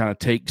 kind of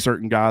take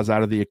certain guys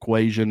out of the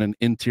equation. An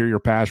interior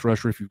pass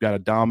rusher, if you've got a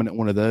dominant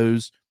one of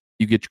those,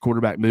 you get your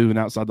quarterback moving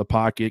outside the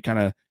pocket, kind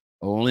of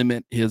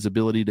limit his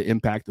ability to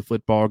impact the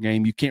football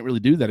game. You can't really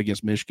do that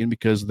against Michigan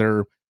because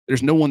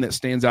there's no one that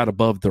stands out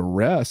above the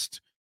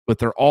rest, but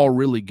they're all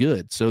really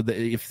good. So that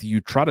if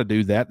you try to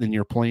do that, then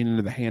you're playing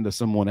into the hand of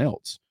someone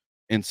else.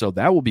 And so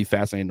that will be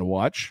fascinating to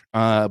watch.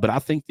 But I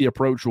think the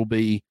approach will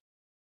be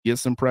get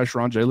some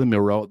pressure on Jalen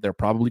Milroe. They're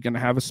probably going to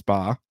have a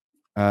spy,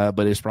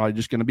 but it's probably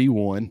just going to be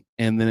one.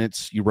 And then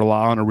you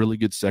rely on a really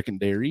good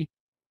secondary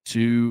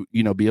to,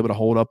 be able to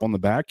hold up on the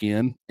back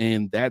end.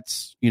 And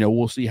that's,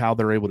 we'll see how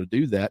they're able to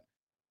do that.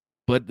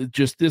 But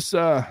just this,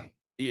 I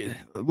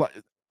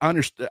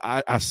understand.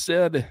 I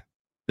said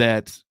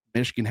that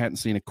Michigan hadn't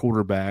seen a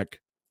quarterback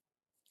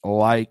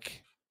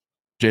like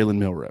Jalen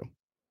Milroe,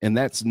 and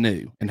that's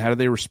new. And how do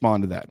they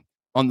respond to that?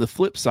 On the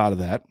flip side of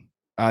that,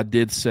 I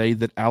did say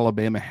that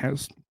Alabama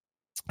has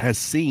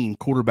seen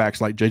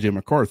quarterbacks like J.J.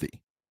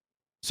 McCarthy.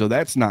 So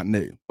that's not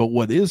new. But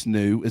what is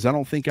new is I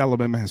don't think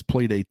Alabama has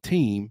played a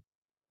team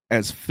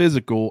as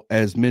physical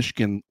as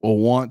Michigan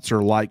wants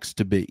or likes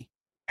to be.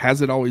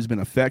 Has it always been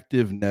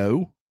effective?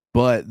 No.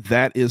 But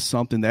that is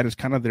something that is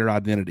kind of their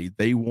identity.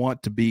 They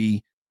want to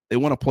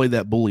play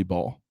that bully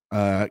ball.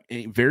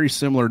 Very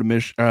similar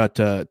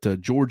to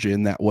Georgia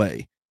in that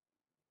way.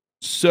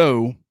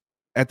 So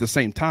at the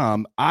same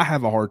time, I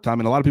have a hard time,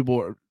 and a lot of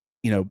people are,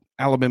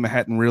 Alabama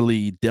hadn't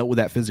really dealt with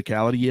that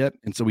physicality yet,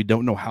 and so we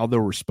don't know how they'll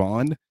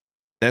respond.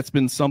 That's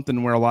been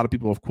something where a lot of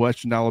people have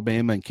questioned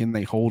Alabama and can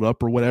they hold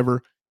up or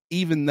whatever,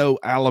 even though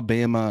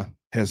Alabama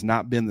has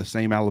not been the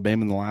same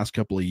Alabama in the last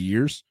couple of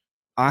years.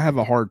 I have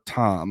a hard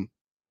time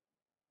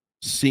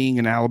seeing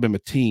an Alabama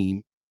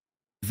team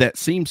that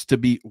seems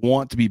to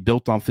want to be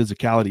built on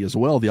physicality as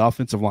well. The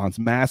offensive line's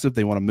massive.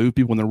 They want to move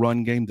people in the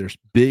run game. There's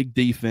big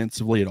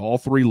defensively at all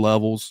three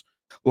levels.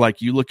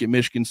 Like you look at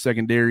Michigan's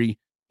secondary,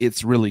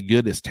 it's really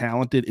good. It's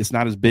talented. It's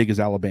not as big as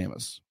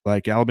Alabama's.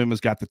 Like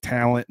Alabama's got the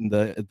talent and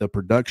the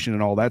production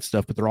and all that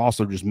stuff, but they're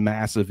also just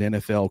massive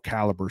NFL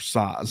caliber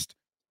sized.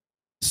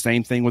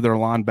 Same thing with their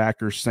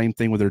linebackers, same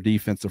thing with their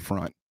defensive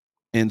front.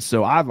 And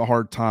so I have a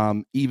hard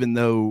time, even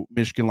though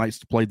Michigan likes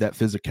to play that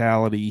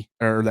physicality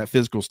or that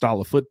physical style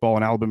of football,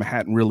 and Alabama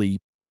hadn't really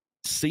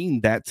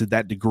seen that to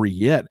that degree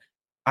yet.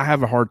 I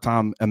have a hard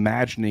time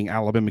imagining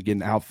Alabama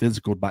getting out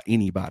physicaled by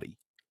anybody.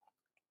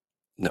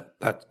 No,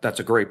 that's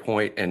a great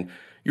point. And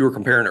you were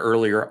comparing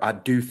earlier. I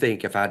do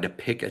think if I had to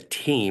pick a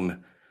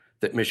team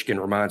that Michigan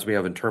reminds me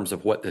of in terms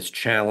of what this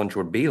challenge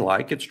would be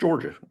like, it's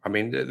Georgia. I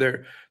mean,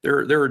 they're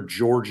a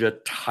Georgia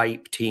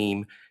type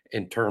team.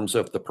 In terms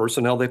of the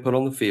personnel they put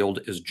on the field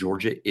is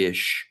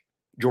Georgia-ish.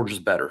 Georgia's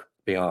better,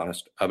 to be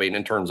honest. I mean,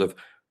 in terms of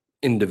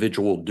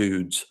individual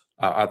dudes,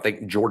 I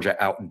think Georgia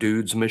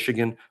outdudes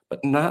Michigan,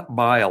 but not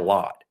by a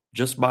lot,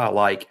 just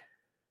by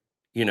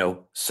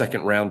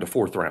second round to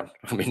fourth round.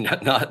 I mean,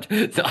 not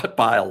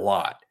by a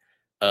lot.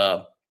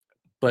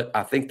 But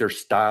I think their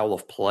style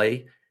of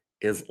play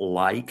is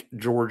like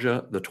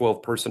Georgia, the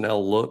 12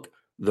 personnel look,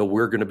 though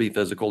we're going to be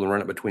physical and run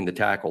it between the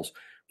tackles.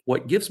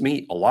 What gives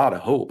me a lot of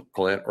hope,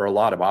 Clint, or a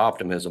lot of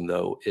optimism,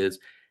 though, is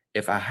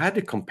if I had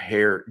to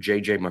compare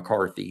J.J.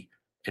 McCarthy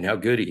and how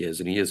good he is,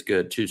 and he is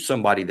good, to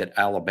somebody that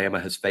Alabama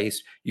has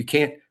faced,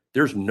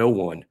 there's no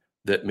one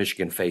that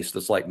Michigan faced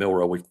that's like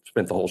Milroe. We've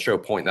spent the whole show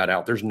pointing that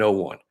out. There's no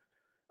one.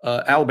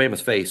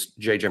 Alabama's faced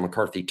J.J.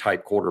 McCarthy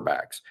type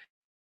quarterbacks.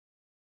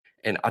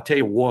 And I tell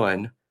you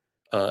one,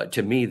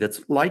 to me,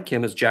 that's like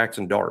him is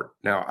Jackson Dart.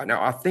 Now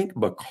I think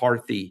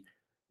McCarthy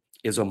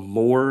is a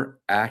more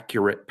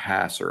accurate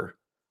passer.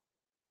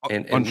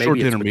 And on short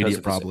to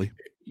intermediate, probably.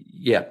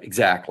 Yeah,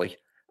 exactly.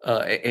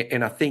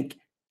 And I think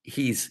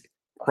he's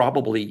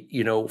probably,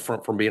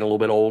 from being a little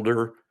bit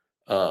older,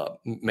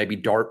 maybe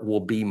Dart will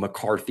be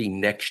McCarthy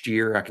next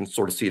year. I can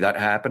sort of see that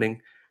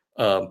happening.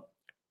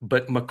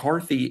 But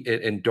McCarthy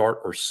and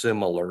Dart are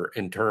similar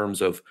in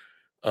terms of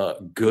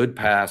good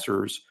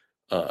passers.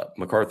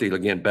 McCarthy,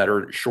 again,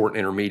 better short and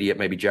intermediate.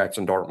 Maybe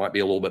Jackson Dart might be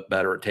a little bit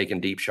better at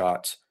taking deep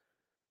shots.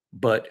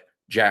 But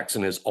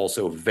Jackson is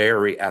also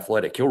very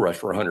athletic. He'll rush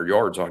for 100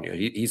 yards on you.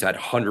 He's had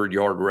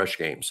 100-yard rush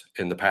games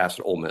in the past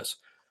at Ole Miss.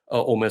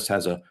 Ole Miss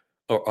has a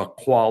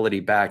quality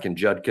back in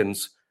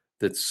Judkins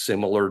that's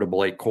similar to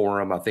Blake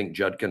Corum. I think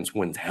Judkins,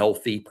 when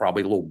healthy,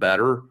 probably a little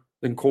better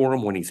than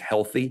Corum when he's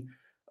healthy.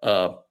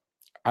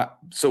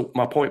 So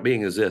my point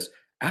being is this.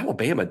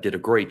 Alabama did a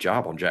great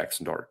job on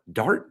Jackson Dart.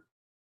 Dart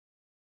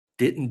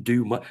didn't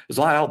do much. There's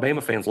a lot of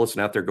Alabama fans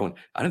listening out there going,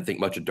 I didn't think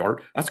much of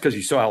Dart. That's because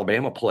you saw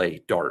Alabama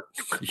play Dart,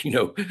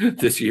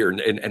 this year.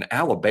 And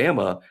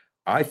Alabama,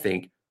 I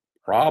think,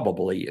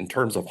 probably in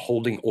terms of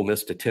holding Ole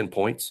Miss to 10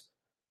 points,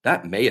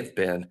 that may have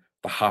been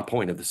the high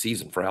point of the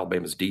season for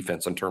Alabama's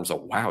defense in terms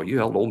of, wow, you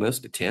held Ole Miss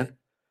to 10.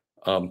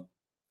 And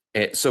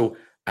so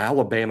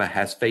Alabama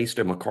has faced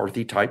a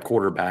McCarthy-type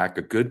quarterback,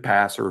 a good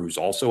passer who's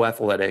also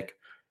athletic,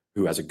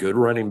 who has a good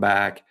running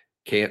back.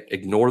 Can't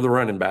ignore the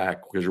running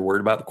back because you're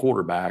worried about the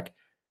quarterback.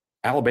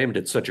 Alabama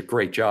did such a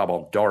great job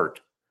on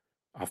Dart.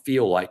 I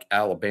feel like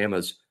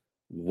Alabama's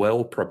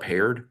well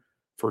prepared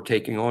for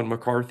taking on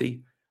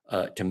McCarthy.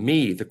 To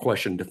me, the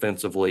question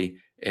defensively,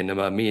 and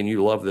me and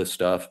you love this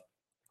stuff,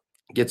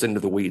 gets into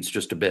the weeds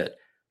just a bit.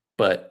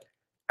 But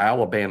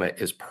Alabama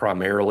is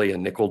primarily a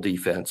nickel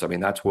defense. I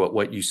mean, that's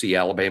what you see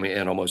Alabama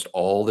in almost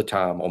all the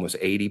time. Almost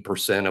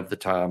 80% of the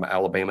time,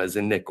 Alabama is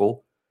in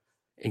nickel.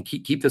 And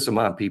keep this in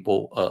mind,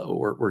 people,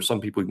 or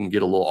some people can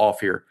get a little off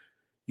here.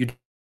 You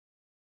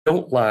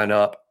don't line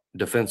up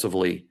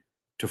defensively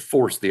to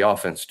force the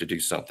offense to do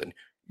something.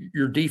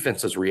 Your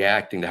defense is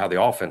reacting to how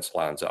the offense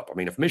lines up. I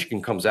mean, if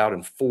Michigan comes out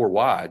in four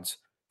wides,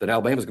 then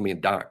Alabama's going to be in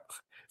dime.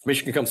 If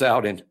Michigan comes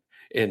out in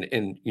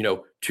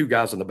two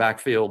guys in the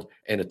backfield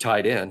and a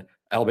tight end,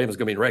 Alabama's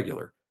going to be in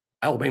regular.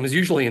 Alabama's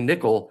usually in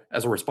nickel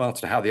as a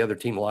response to how the other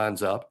team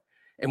lines up.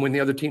 And when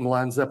the other team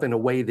lines up in a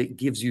way that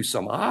gives you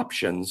some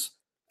options,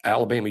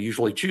 Alabama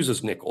usually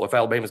chooses nickel. If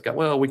Alabama's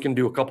got, we can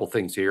do a couple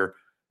things here,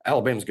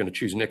 Alabama's going to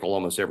choose nickel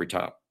almost every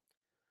time.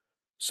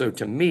 So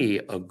to me,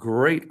 a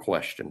great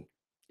question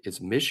is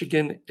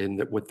Michigan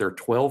with their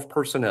 12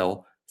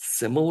 personnel,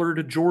 similar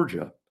to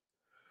Georgia,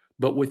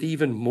 but with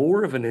even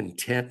more of an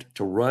intent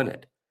to run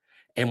it.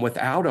 And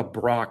without a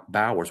Brock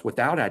Bowers,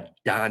 without a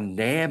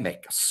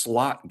dynamic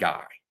slot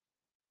guy,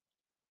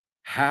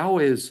 how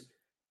is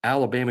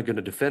Alabama going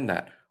to defend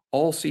that?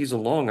 All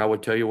season long, I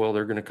would tell you,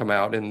 they're going to come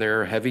out in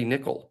their heavy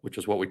nickel, which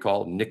is what we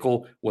call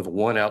nickel with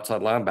one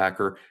outside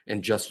linebacker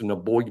and Justin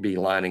Eboigbe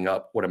lining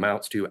up what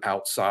amounts to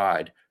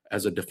outside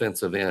as a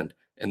defensive end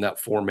in that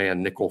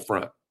four-man nickel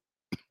front.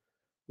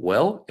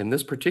 Well, in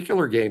this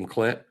particular game,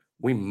 Clint,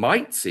 we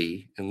might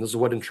see, and this is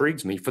what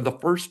intrigues me, for the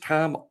first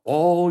time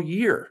all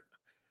year,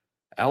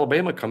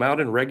 Alabama come out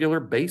in regular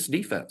base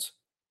defense,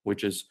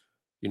 which is,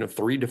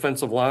 3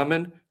 defensive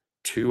linemen,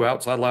 2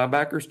 outside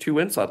linebackers, 2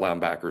 inside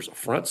linebackers, a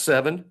front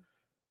 7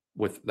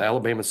 with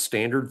Alabama's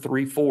standard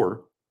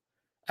 3-4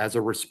 as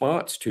a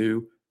response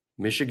to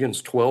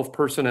Michigan's 12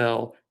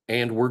 personnel,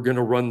 and we're going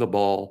to run the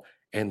ball,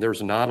 and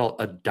there's not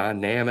a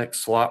dynamic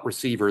slot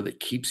receiver that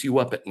keeps you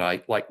up at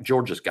night like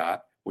Georgia's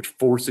got, which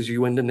forces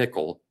you into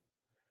nickel.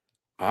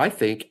 I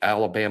think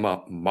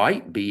Alabama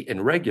might be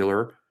in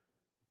regular,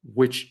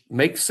 which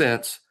makes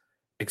sense,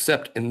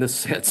 except in this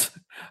sense,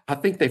 I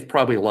think they've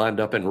probably lined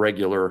up in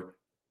regular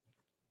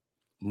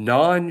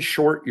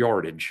non-short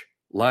yardage,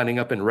 lining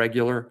up in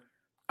regular,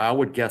 I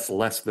would guess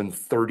less than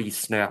 30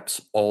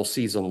 snaps all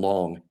season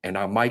long, and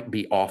I might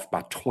be off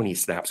by 20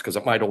 snaps because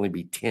it might only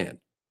be 10.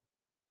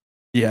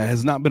 Yeah, it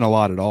has not been a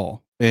lot at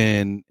all.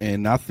 And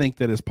I think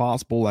that it's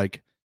possible,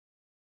 like,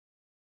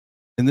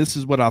 and this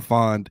is what I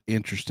find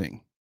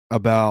interesting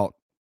about,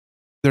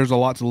 there's a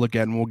lot to look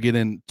at, and we'll get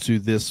into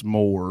this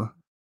more,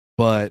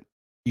 but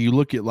you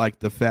look at like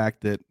the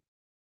fact that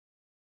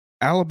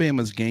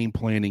Alabama's game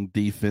planning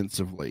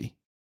defensively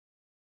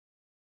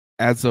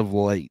as of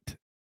late,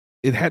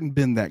 it hadn't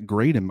been that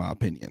great in my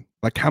opinion.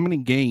 Like how many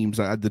games,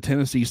 the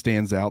Tennessee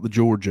stands out, the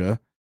Georgia,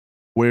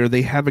 where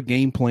they have a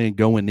game plan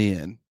going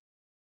in,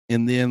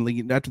 and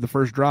then after the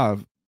first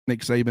drive, Nick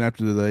Saban,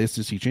 after the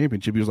SEC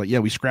championship, he was like, yeah,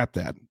 we scrapped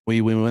that.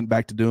 We went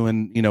back to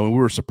doing, and we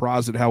were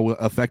surprised at how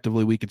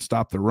effectively we could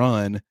stop the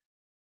run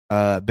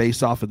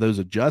based off of those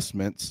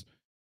adjustments.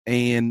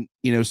 And,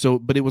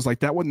 but it was like,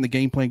 that wasn't the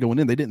game plan going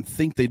in. They didn't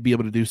think they'd be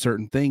able to do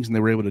certain things, and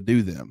they were able to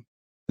do them.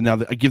 And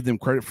now I give them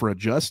credit for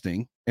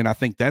adjusting, and I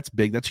think that's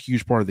big. That's a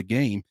huge part of the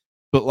game.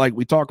 But like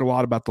we talk a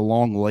lot about the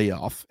long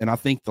layoff, and I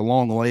think the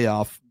long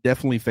layoff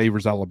definitely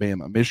favors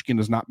Alabama. Michigan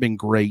has not been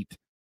great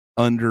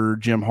under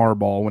Jim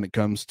Harbaugh when it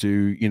comes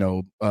to,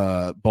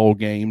 bowl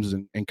games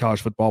and college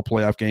football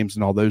playoff games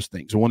and all those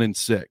things.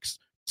 1-6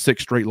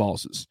 straight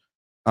losses.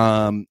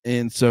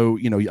 And so,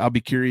 I'll be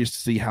curious to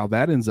see how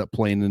that ends up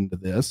playing into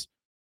this.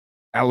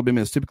 Alabama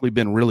has typically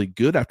been really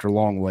good after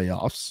long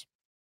layoffs,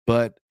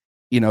 but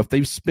if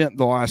they've spent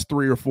the last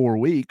 3 or 4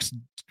 weeks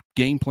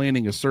game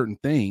planning a certain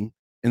thing,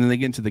 and then they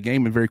get into the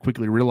game and very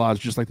quickly realize,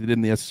 just like they did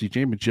in the SEC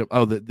championship,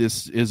 that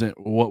this isn't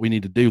what we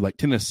need to do. Like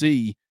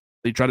Tennessee,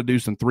 they try to do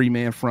some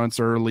 3-man fronts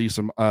early,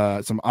 some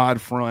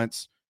odd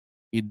fronts,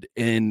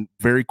 and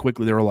very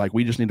quickly they were like,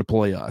 we just need to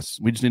play us.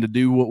 We just need to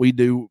do what we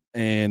do,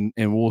 and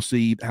we'll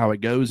see how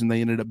it goes. And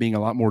they ended up being a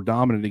lot more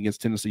dominant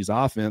against Tennessee's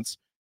offense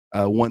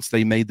once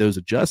they made those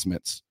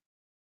adjustments.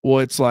 Well,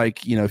 it's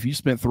like, if you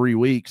spent 3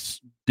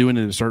 weeks doing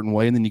it a certain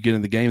way, and then you get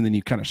in the game and then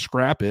you kind of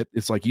scrap it,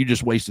 it's like you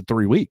just wasted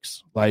 3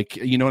 weeks. Like,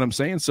 you know what I'm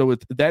saying? So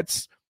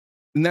that's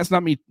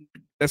not me.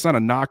 That's not a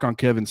knock on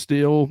Kevin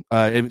Steele.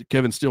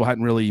 Kevin Steele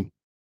hadn't really,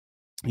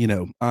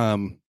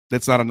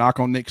 that's not a knock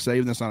on Nick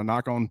Saban. That's not a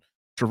knock on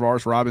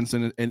Travaris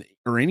Robinson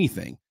or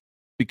anything,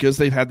 because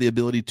they've had the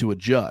ability to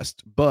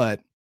adjust.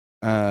 But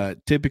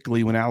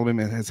typically when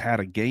Alabama has had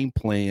a game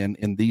plan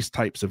in these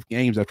types of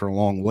games after a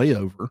long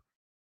layover,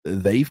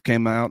 they've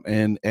come out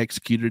and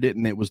executed it,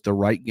 and it was the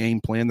right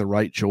game plan, the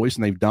right choice,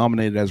 and they've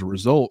dominated as a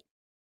result.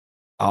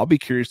 I'll be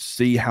curious to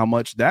see how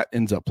much that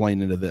ends up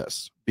playing into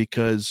this,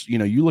 because,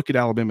 you look at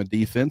Alabama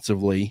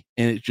defensively,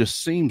 and it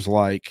just seems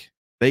like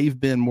they've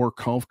been more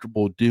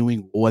comfortable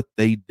doing what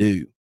they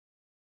do.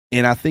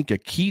 And I think a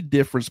key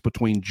difference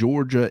between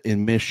Georgia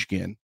and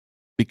Michigan,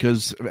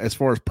 because as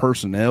far as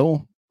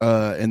personnel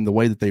and the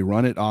way that they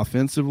run it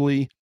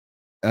offensively,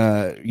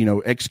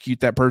 execute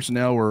that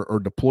personnel or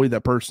deploy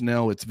that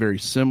personnel, it's very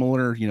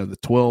similar. The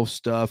 12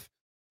 stuff,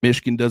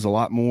 Michigan does a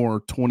lot more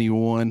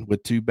 21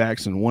 with 2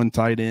 backs and 1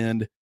 tight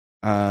end.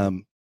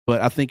 But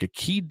I think a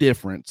key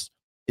difference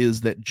is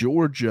that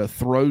Georgia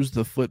throws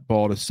the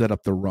football to set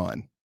up the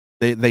run.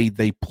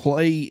 They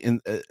play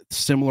in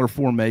similar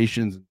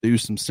formations, do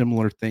some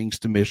similar things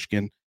to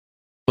Michigan,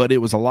 but it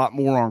was a lot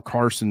more on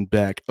Carson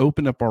Beck.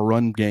 Open up our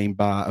run game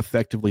by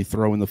effectively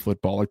throwing the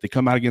football. Like they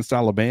come out against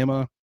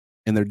Alabama,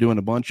 and they're doing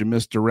a bunch of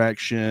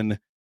misdirection,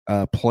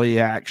 play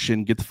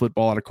action, get the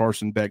football out of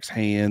Carson Beck's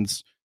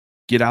hands,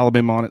 get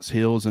Alabama on its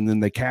heels, and then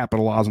they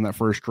capitalize on that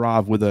first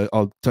drive with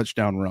a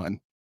touchdown run.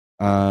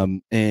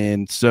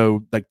 And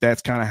so like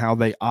that's kind of how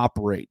they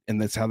operate, and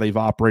that's how they've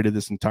operated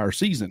this entire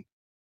season.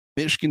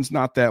 Michigan's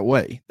not that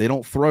way. They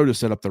don't throw to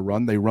set up the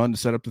run. They run to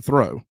set up the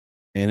throw.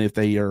 And if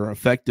they are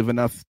effective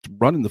enough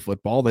running the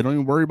football, they don't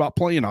even worry about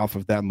playing off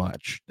of that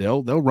much.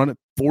 They'll run it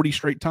 40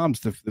 straight times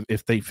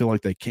if they feel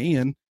like they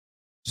can.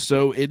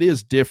 So it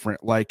is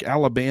different. Like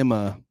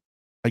Alabama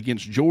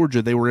against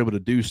Georgia, they were able to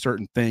do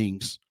certain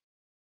things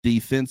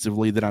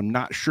defensively that I'm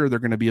not sure they're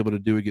going to be able to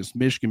do against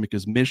Michigan,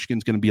 because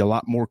Michigan's going to be a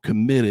lot more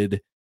committed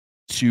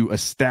to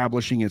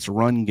establishing its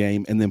run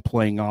game and then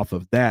playing off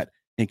of that,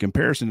 in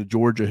comparison to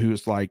Georgia, who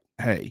is like,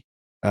 hey,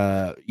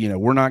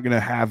 we're not going to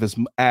have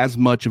as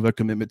much of a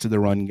commitment to the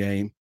run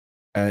game.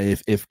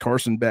 If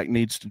Carson Beck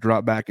needs to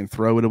drop back and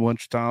throw it a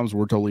bunch of times,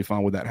 we're totally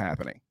fine with that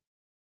happening.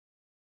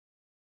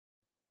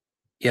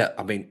 Yeah,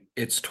 I mean,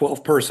 it's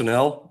 12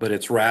 personnel, but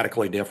it's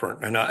radically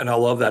different. And I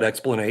love that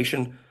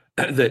explanation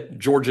that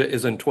Georgia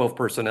is in 12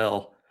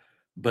 personnel,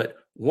 but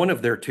one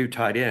of their 2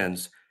 tight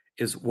ends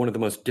is one of the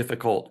most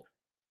difficult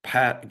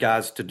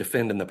guys to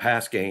defend in the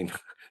pass game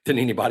than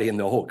anybody in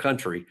the whole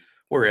country.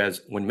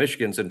 Whereas when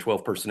Michigan's in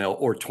 12 personnel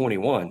or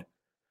 21,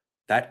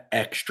 that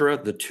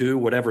extra, the two,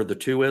 whatever the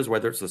two is,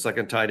 whether it's the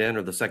second tight end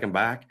or the second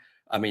back,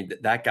 I mean,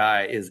 that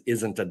guy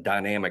isn't a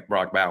dynamic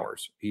Brock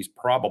Bowers. He's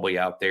probably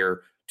out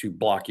there to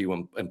block you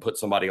and put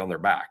somebody on their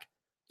back.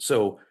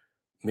 So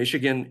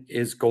Michigan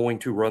is going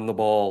to run the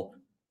ball,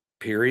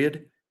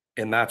 period.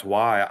 And that's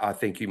why I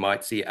think you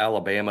might see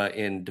Alabama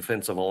in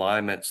defensive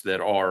alignments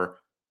that are,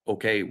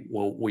 okay,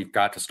 well, we've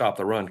got to stop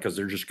the run because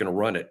they're just going to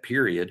run it,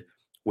 period,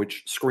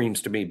 which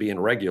screams to me being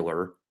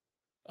regular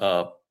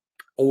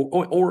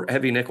or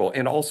heavy nickel.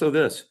 And also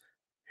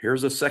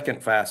here's a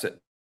second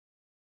facet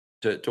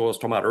to what I was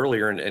talking about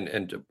earlier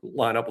and to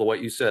line up with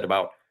what you said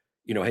about,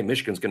 hey,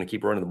 Michigan's going to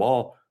keep running the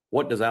ball.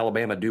 What does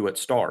Alabama do at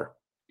star?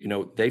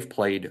 They've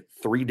played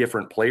 3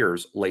 different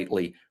players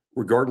lately,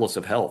 regardless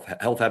of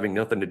health having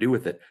nothing to do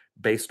with it.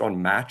 Based on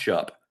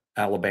matchup,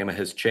 Alabama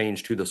has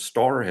changed who the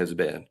star has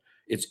been.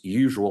 It's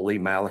usually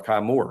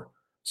Malachi Moore.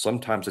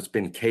 Sometimes it's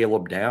been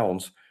Caleb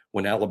Downs.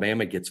 When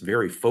Alabama gets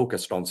very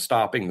focused on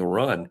stopping the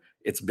run,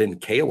 it's been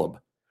Caleb.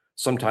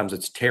 Sometimes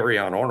it's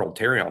Terrion Arnold.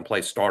 Terrion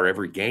plays star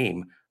every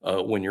game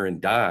when you're in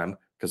dime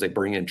because they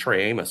bring in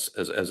Trey Amos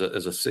as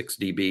a 6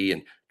 DB,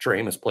 and Trey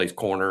Amos plays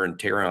corner and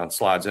Terrion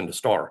slides into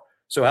star.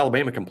 So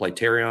Alabama can play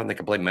Terrion, they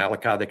can play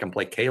Malachi, they can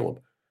play Caleb.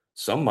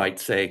 Some might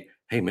say,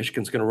 hey,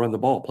 Michigan's going to run the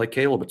ball, play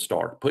Caleb at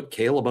star, put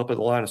Caleb up at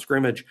the line of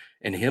scrimmage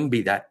and him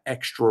be that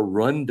extra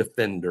run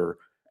defender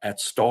at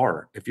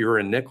star if you're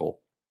in nickel.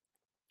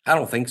 I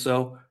don't think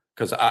so,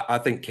 because I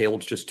think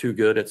Caleb's just too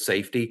good at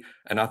safety,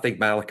 and I think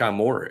Malachi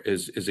Moore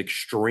is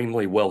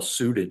extremely well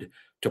suited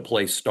to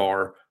play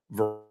star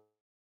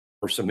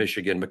versus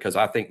Michigan, because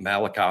I think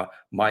Malachi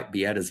might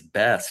be at his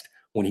best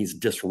when he's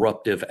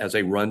disruptive as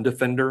a run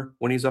defender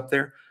when he's up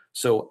there.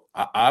 So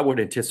I would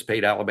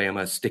anticipate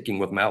Alabama sticking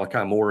with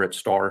Malachi Moore at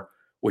star,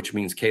 which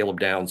means Caleb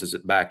Downs is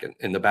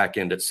in the back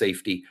end at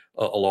safety,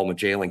 along with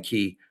Jalen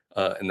Key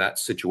in that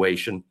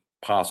situation.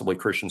 Possibly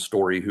Christian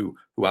Story, who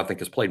I think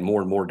has played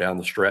more and more down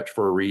the stretch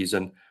for a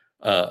reason.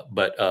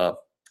 But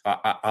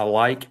I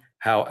like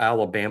how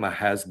Alabama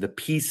has the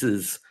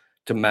pieces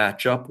to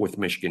match up with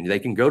Michigan. They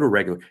can go to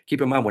regular.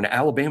 Keep in mind, when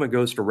Alabama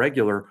goes to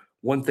regular,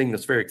 one thing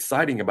that's very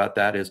exciting about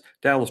that is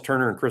Dallas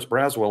Turner and Chris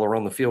Braswell are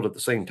on the field at the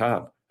same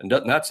time. And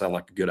doesn't that sound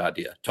like a good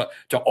idea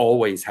to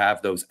always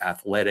have those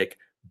athletic,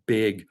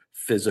 big,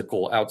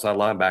 physical outside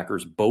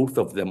linebackers, both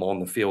of them on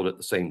the field at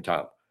the same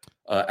time?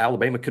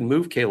 Alabama can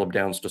move Caleb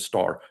Downs to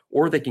star,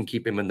 or they can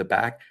keep him in the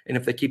back. And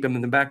if they keep him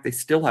in the back, they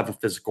still have a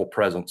physical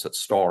presence at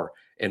star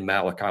in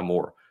Malachi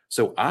Moore.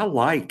 So I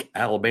like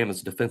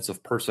Alabama's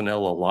defensive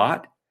personnel a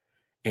lot.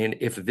 And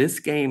if this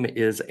game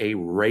is a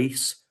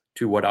race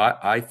to what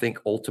I think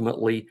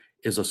ultimately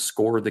is a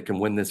score that can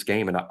win this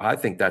game, and I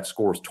think that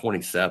score is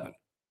 27.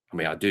 I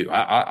mean, I do.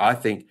 I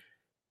think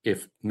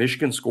if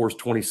Michigan scores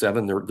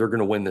 27, they're going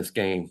to win this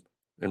game,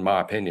 in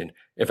my opinion.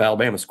 If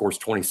Alabama scores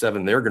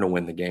 27, they're going to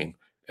win the game,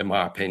 in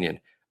my opinion.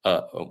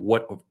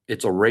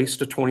 It's a race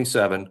to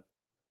 27,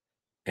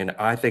 and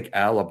I think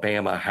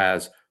Alabama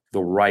has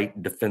the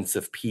right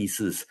defensive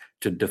pieces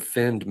to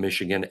defend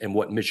Michigan and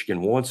what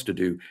Michigan wants to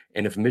do.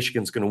 And if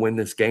Michigan's going to win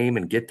this game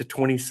and get to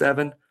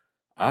 27,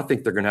 I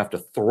think they're going to have to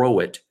throw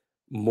it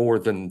more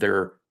than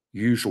their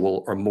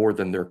usual or more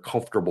than they're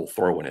comfortable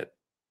throwing it.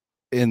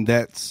 And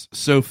that's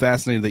so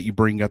fascinating that you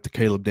bring up the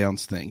Caleb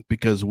Downs thing,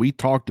 because we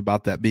talked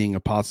about that being a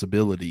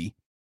possibility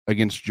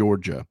against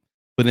Georgia.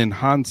 But in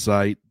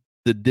hindsight,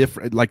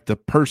 the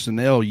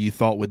personnel you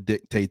thought would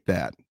dictate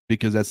that,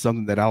 because that's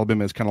something that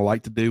Alabama has kind of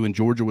liked to do, and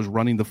Georgia was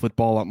running the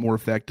football a lot more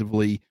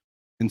effectively.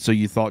 And so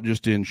you thought,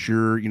 just to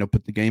ensure,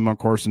 put the game on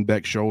Carson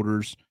Beck's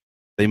shoulders,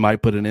 they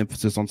might put an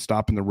emphasis on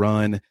stopping the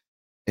run.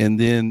 And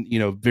then,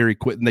 very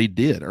quick, and they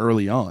did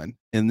early on.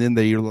 And then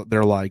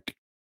they're like,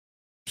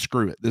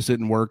 screw it, this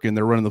isn't working.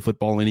 They're running the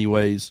football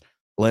anyways.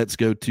 Let's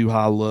go 2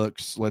 high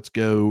looks. Let's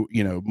go,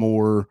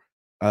 more,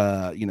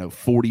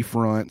 40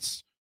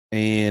 fronts.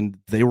 And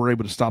they were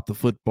able to stop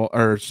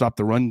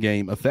the run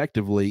game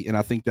effectively. And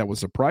I think that was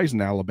surprising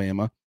to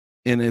Alabama.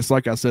 And it's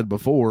like I said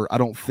before, I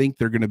don't think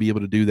they're going to be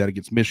able to do that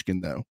against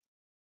Michigan, though.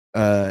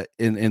 They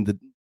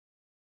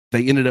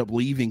ended up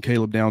leaving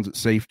Caleb Downs at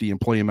safety and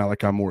playing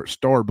Malachi Moore at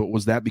star. But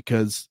was that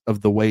because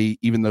of the way,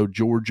 even though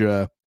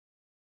Georgia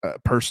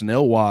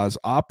personnel-wise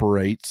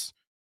operates,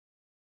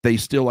 they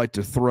still like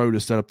to throw to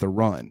set up the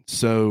run?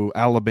 So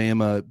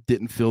Alabama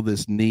didn't feel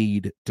this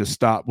need to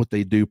stop what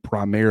they do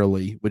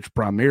primarily,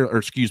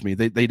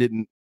 they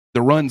didn't.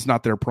 The run's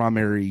not their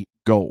primary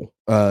goal.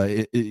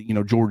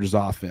 Georgia's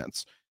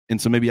offense,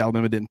 and so maybe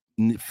Alabama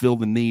didn't feel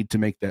the need to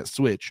make that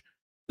switch.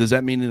 Does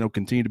that mean it'll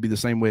continue to be the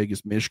same way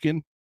against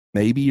Michigan?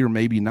 Maybe or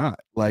maybe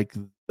not. Like,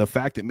 the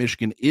fact that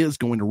Michigan is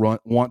going to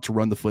want to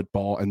run the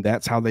football, and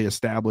that's how they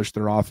establish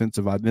their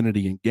offensive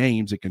identity in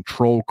games and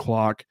control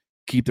clock,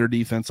 keep their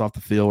defense off the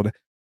field.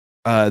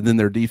 Then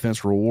their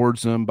defense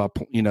rewards them by,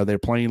 they're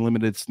playing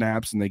limited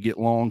snaps and they get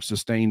long,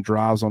 sustained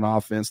drives on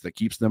offense that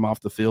keeps them off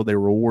the field. They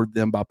reward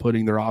them by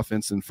putting their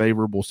offense in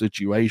favorable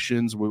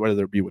situations,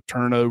 whether it be with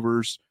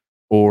turnovers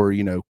or,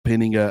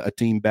 pinning a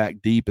team back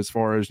deep as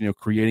far as,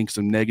 creating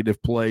some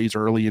negative plays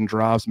early in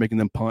drives, making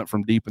them punt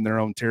from deep in their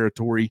own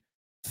territory,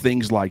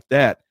 things like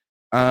that.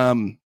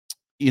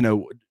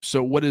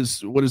 So what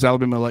does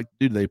Alabama like to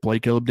do? Do they play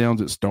Caleb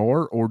Downs at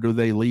star, or do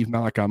they leave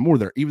Malachi Moore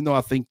there? Even though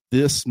I think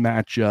this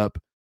matchup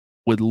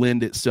would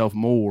lend itself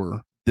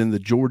more than the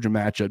Georgia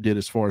matchup did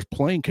as far as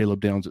playing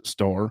Caleb Downs at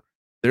star,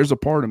 there's a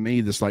part of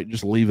me that's like,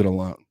 just leave it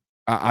alone.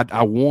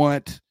 I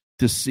want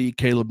to see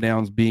Caleb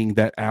Downs being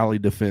that alley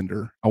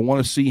defender. I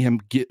want to see him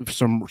get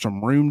some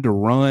room to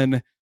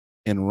run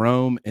and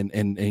roam and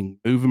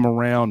move him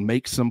around,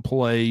 make some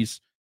plays.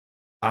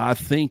 I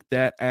think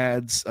that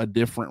adds a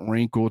different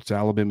wrinkle to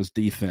Alabama's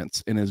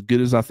defense. And as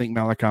good as I think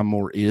Malachi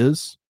Moore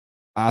is,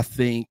 I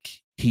think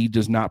he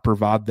does not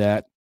provide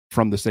that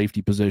from the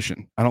safety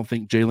position. I don't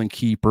think Jalen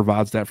Key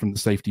provides that from the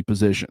safety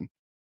position.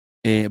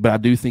 But I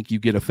do think you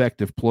get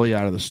effective play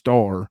out of the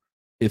star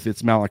if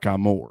it's Malachi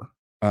Moore.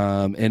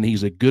 And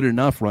he's a good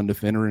enough run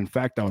defender. In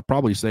fact, I would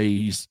probably say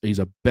he's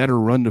a better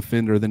run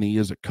defender than he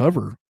is a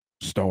cover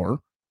star.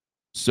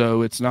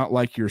 So it's not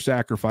like you're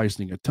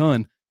sacrificing a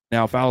ton.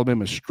 Now, if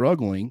Alabama's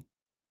struggling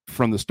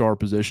from the star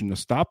position to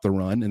stop the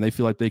run and they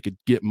feel like they could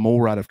get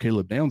more out of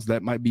Caleb Downs,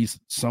 that might be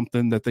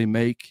something that they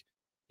make.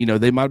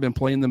 They might have been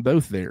playing them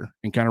both there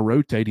and kind of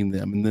rotating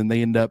them. And then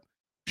they end up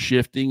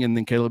shifting, and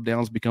then Caleb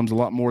Downs becomes a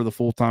lot more of the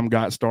full-time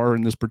guy at star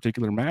in this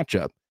particular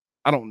matchup.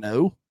 I don't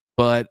know,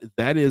 but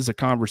that is a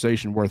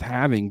conversation worth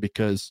having,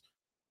 because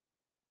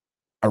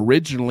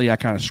originally I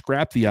kind of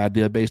scrapped the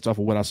idea based off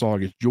of what I saw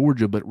against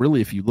Georgia. But really,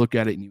 if you look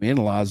at it and you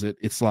analyze it,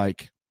 it's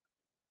like,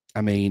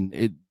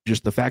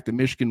 just the fact that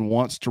Michigan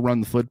wants to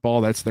run the football,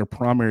 that's their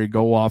primary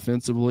goal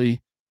offensively.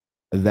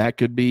 That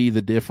could be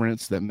the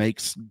difference that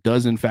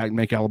does in fact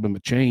make Alabama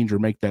change or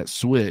make that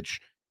switch.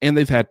 And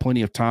they've had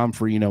plenty of time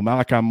for,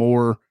 Malachi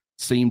Moore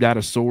seemed out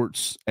of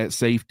sorts at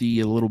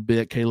safety a little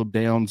bit. Caleb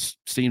Downs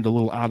seemed a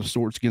little out of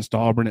sorts against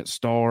Auburn at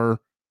star,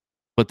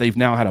 but they've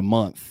now had a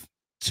month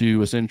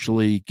to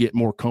essentially get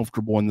more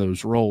comfortable in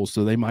those roles.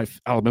 So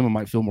Alabama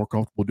might feel more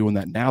comfortable doing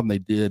that now than they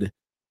did,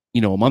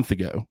 a month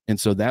ago. And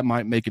so that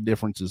might make a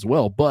difference as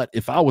well. But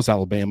if I was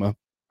Alabama,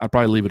 I'd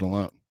probably leave it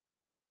alone.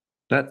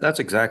 That's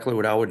exactly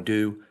what I would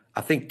do.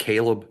 I think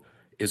Caleb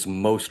is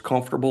most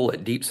comfortable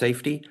at deep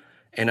safety,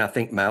 and I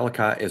think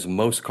Malachi is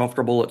most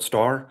comfortable at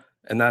star,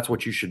 and that's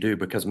what you should do,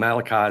 because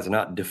Malachi is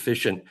not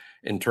deficient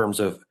in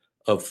terms of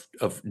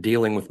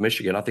dealing with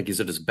Michigan. I think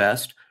he's at his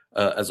best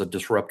as a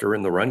disruptor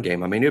in the run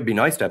game. It'd be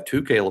nice to have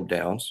two Caleb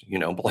Downs,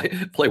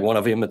 play one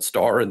of him at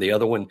star and the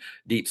other one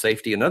deep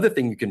safety. Another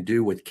thing you can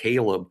do with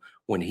Caleb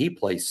when he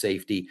plays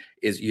safety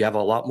is you have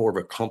a lot more of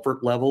a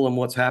comfort level in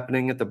what's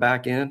happening at the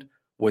back end.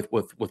 With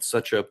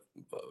such a,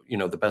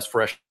 the best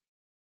freshman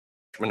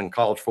in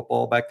college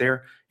football back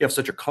there, you have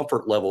such a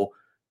comfort level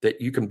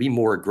that you can be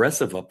more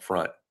aggressive up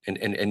front,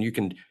 and you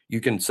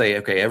can say,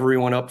 okay,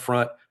 everyone up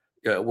front,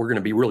 we're going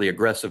to be really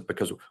aggressive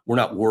because we're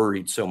not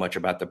worried so much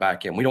about the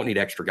back end. We don't need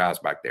extra guys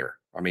back there.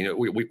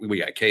 We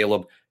got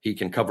Caleb; he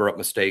can cover up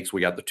mistakes.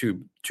 We got the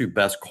two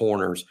best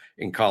corners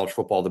in college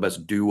football, the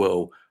best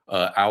duo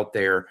out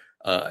there.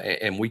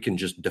 And we can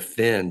just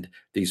defend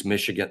the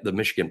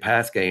Michigan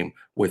pass game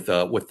with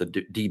the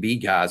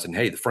DB guys. And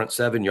hey, the front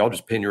seven, y'all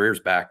just pin your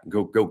ears back and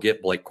go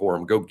get Blake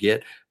Corum, go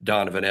get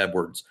Donovan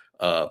Edwards.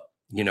 I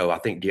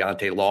think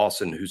Deontay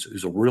Lawson,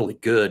 who's a really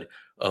good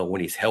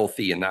when he's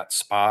healthy in that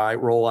spy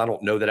role. I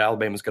don't know that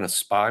Alabama's going to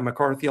spy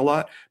McCarthy a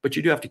lot, but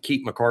you do have to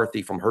keep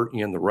McCarthy from hurting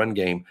you in the run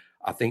game.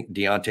 I think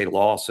Deontay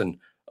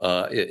Lawson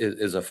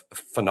is a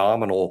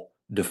phenomenal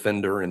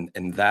defender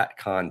in that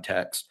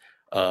context.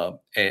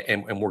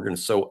 And we're going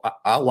to, so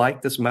I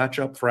like this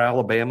matchup for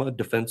Alabama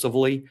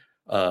defensively.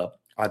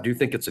 I do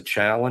think it's a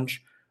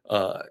challenge.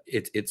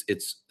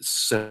 It's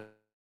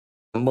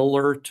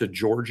similar to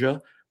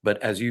Georgia,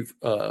 but as you've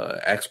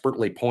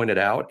expertly pointed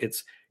out,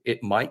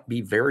 it might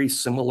be very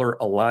similar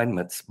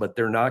alignments, but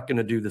they're not going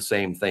to do the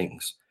same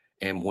things.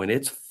 And when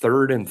it's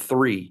 3rd and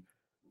 3,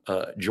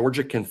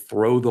 Georgia can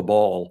throw the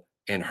ball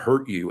and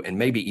hurt you and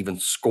maybe even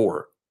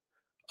score.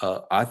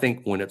 I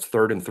think when it's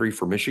 3rd and 3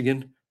 for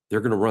Michigan, they're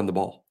going to run the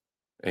ball,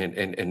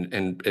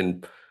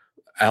 and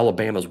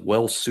Alabama's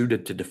well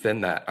suited to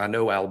defend that. I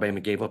know Alabama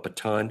gave up a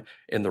ton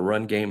in the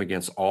run game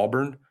against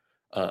Auburn,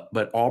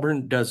 but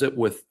Auburn does it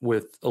with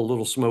a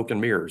little smoke and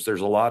mirrors.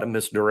 There's a lot of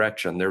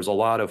misdirection. There's a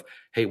lot of,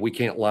 hey, we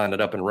can't line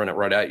it up and run it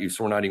right at you,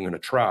 so we're not even going to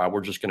try.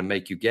 We're just going to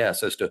make you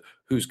guess as to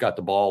who's got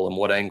the ball and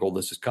what angle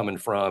this is coming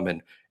from,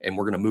 and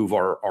we're going to move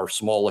our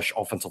smallish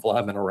offensive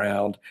linemen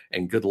around,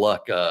 and good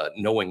luck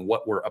knowing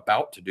what we're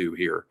about to do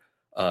here.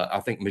 I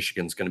think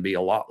Michigan's going to be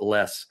a lot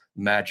less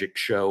magic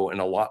show and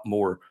a lot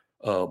more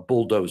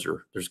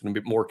bulldozer. There's going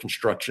to be more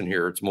construction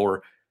here. It's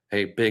more,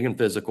 hey, big and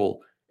physical,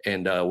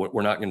 and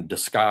we're not going to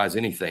disguise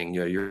anything.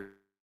 You're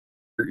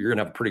going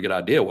to have a pretty good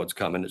idea what's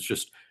coming. It's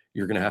just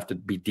you're going to have to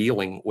be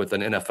dealing with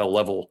an NFL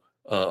level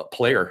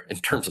player in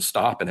terms of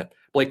stopping it.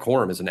 Blake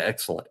Corum is an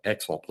excellent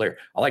player.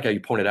 I like how you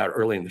pointed out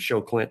early in the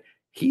show, Clint.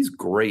 He's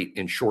great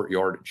in short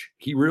yardage.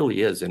 He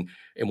really is. And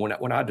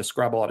when I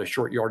describe a lot of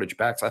short yardage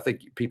backs, I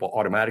think people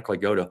automatically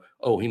go to,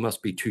 oh, he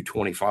must be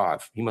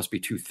 225. He must be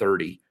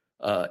 230.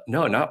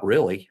 No, not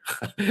really.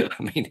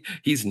 I mean,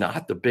 he's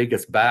not the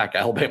biggest back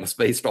Alabama's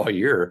faced all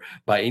year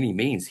by any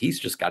means. He's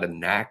just got a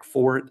knack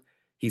for it.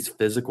 He's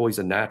physical. He's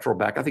a natural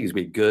back. I think he's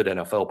going to be a good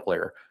NFL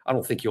player. I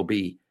don't think he'll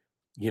be,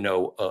 a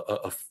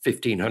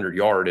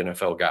 1,500-yard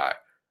NFL guy,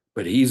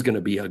 but he's going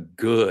to be a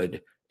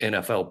good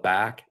NFL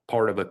back,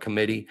 part of a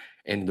committee.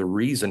 And the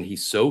reason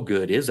he's so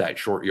good is that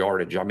short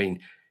yardage. I mean,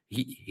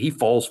 he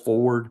falls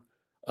forward.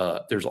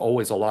 There's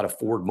always a lot of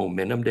forward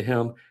momentum to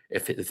him.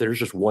 If there's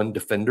just one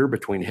defender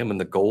between him and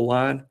the goal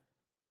line,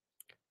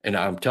 and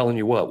I'm telling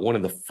you what, one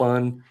of the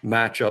fun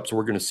matchups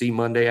we're going to see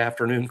Monday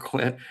afternoon,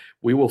 Clint,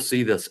 we will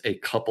see this a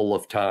couple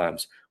of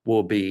times,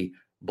 will be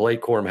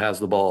Blake Corum has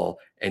the ball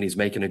and he's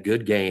making a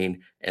good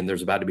gain, and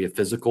there's about to be a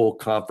physical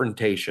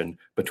confrontation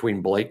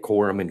between Blake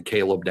Corum and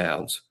Caleb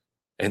Downs.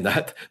 And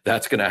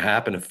that's going to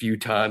happen a few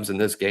times in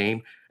this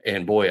game.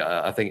 And boy,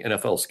 I think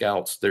NFL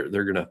scouts, they're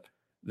going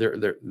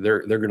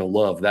to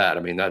love that.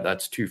 I mean,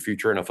 that's two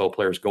future NFL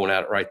players going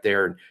at it right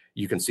there, and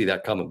you can see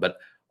that coming. But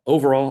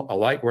overall, I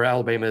like where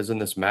Alabama is in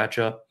this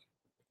matchup.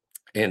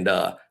 And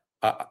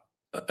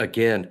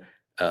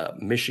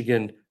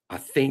Michigan, I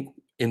think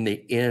in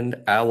the end,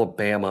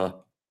 Alabama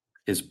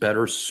is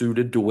better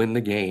suited to win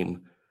the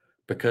game,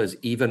 because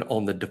even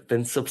on the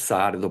defensive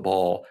side of the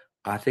ball,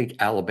 I think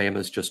Alabama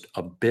is just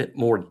a bit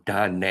more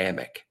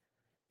dynamic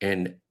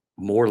and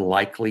more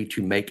likely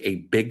to make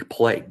a big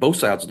play. Both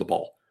sides of the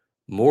ball,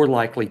 more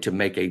likely to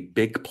make a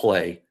big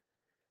play.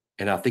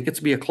 And I think it's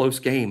going to be a close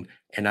game.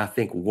 And I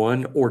think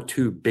one or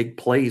two big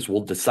plays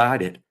will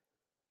decide it.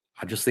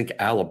 I just think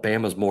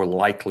Alabama's more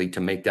likely to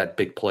make that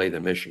big play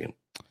than Michigan.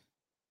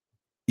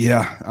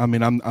 Yeah, I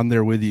mean, I'm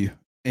there with you.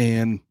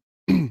 And,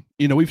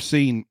 we've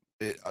seen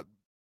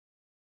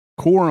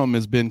Corum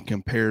has been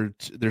compared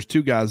to, there's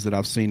two guys that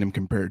I've seen him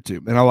compared to,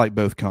 and I like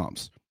both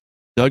comps.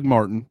 Doug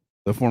Martin,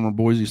 the former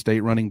Boise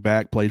State running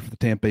back, played for the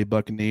Tampa Bay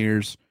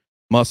Buccaneers.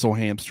 Muscle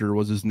Hamster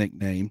was his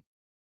nickname.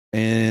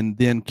 And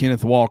then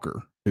Kenneth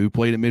Walker, who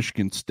played at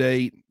Michigan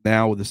State,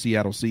 now with the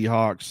Seattle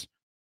Seahawks.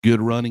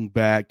 Good running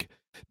back.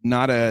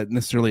 Not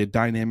necessarily a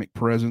dynamic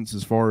presence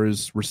as far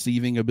as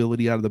receiving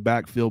ability out of the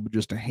backfield, but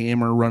just a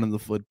hammer running the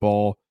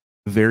football.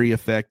 Very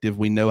effective.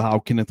 We know how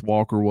Kenneth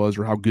Walker was,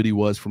 or how good he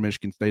was for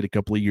Michigan State a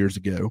couple of years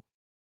ago.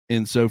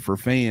 And so for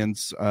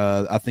fans,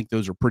 I think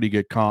those are pretty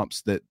good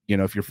comps that,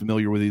 if you're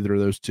familiar with either of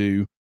those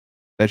two,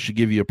 that should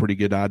give you a pretty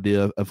good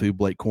idea of who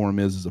Blake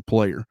Corum is as a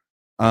player.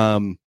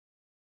 But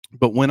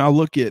when I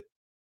look at,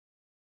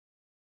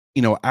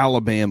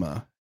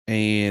 Alabama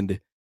and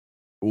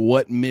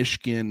what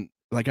Michigan,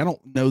 I don't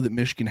know that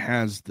Michigan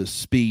has the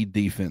speed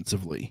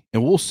defensively,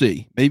 and we'll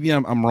see. Maybe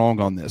I'm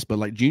wrong on this,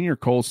 but Junior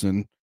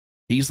Colson,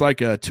 he's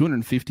like a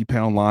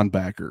 250-pound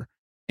linebacker,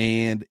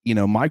 and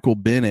Michael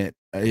Bennett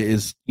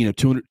is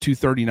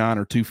 239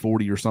 or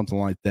 240 or something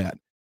like that.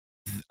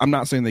 I'm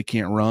not saying they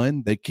can't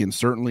run; they can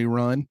certainly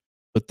run,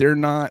 but they're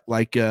not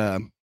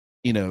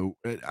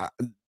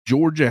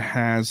Georgia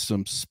has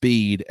some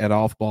speed at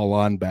off-ball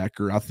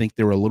linebacker. I think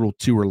they were a little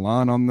too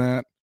reliant on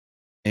that,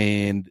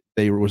 and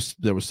there was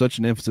such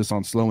an emphasis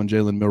on slowing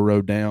Jalen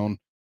Milroe down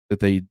that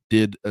they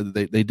did a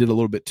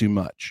little bit too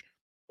much.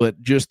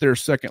 But just their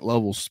second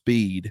level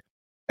speed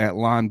at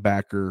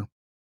linebacker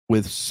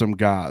with some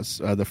guys,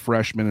 the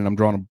freshman, and I'm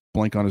drawing a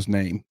blank on his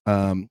name,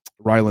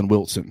 Rylan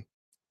Wilson.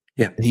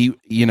 Yeah,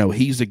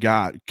 he's a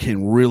guy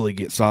can really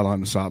get sideline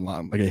to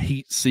sideline, like a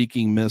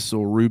heat-seeking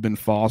missile, Reuben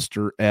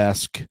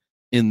Foster-esque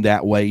in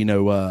that way.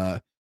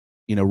 Roquan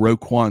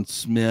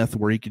Smith,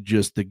 where he could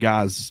just, the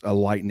guy's a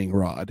lightning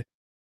rod.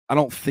 I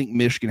don't think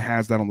Michigan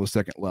has that on the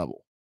second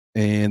level,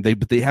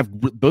 but they have,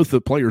 both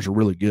the players are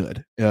really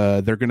good.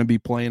 They're going to be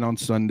playing on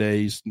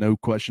Sundays, no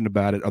question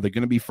about it. Are they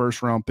going to be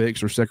first round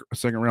picks or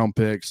second round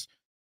picks?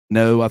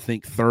 No, I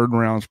think third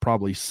round's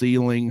probably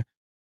ceiling.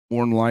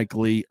 More than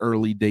likely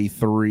early day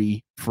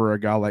 3 for a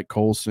guy like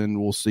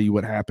Colson. We'll see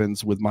what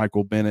happens with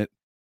Michael Bennett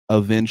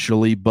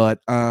eventually, but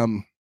I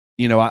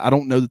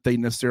don't know that they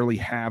necessarily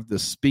have the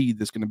speed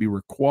that's going to be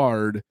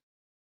required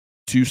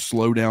to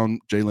slow down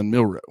Jalen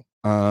Milroe.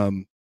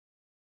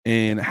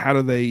 And how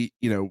do they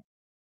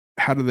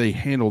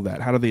handle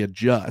that? How do they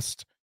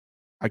adjust?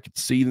 I could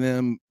see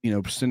them,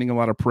 sending a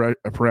lot of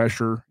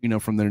pressure,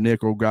 from their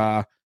nickel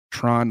guy,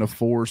 trying to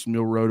force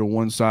Milroe to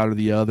one side or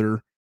the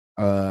other,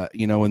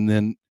 and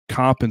then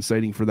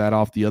compensating for that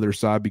off the other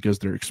side because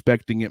they're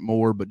expecting it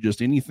more, but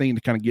just anything to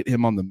kind of get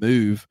him on the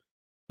move.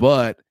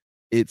 But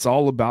it's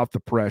all about the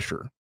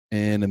pressure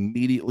and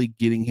immediately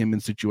getting him in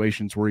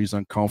situations where he's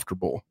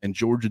uncomfortable. And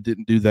Georgia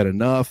didn't do that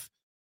enough.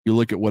 You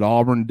look at what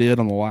Auburn did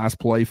on the last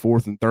play,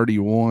 4th and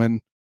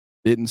 31,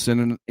 didn't send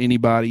in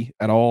anybody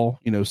at all,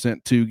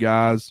 sent 2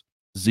 guys,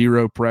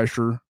 0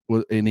 pressure,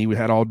 and he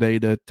had all day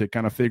to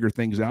kind of figure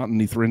things out,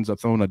 and he ends up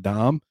throwing a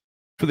dime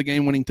for the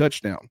game-winning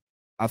touchdown.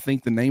 I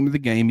think the name of the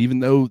game, even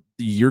though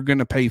you're going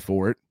to pay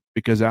for it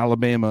because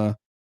Alabama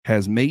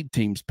has made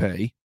teams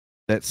pay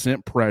that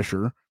sent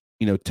pressure.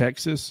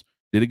 Texas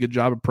did a good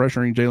job of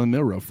pressuring Jalen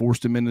Milroe,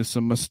 forced him into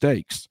some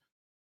mistakes.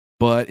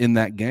 But in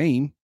that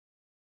game,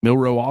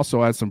 Milroe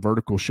also had some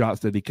vertical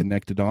shots that he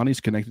connected on.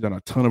 He's connected on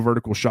a ton of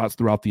vertical shots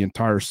throughout the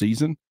entire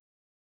season.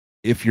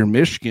 If you're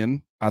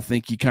Michigan, I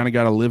think you kind of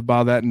got to live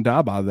by that and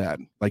die by that.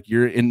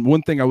 And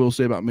one thing I will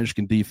say about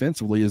Michigan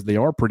defensively is they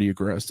are pretty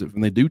aggressive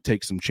and they do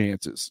take some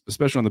chances,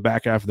 especially on the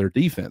back half of their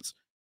defense.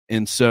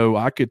 And so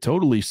I could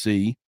totally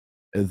see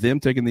them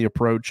taking the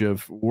approach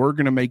of, we're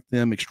going to make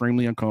them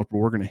extremely uncomfortable.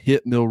 We're going to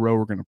hit Milroe.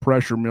 We're going to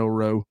pressure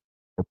Milroe.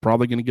 We're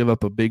probably going to give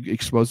up a big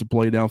explosive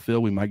play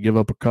downfield. We might give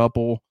up a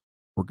couple.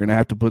 We're going to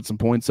have to put some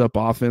points up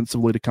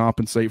offensively to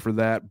compensate for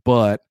that.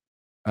 But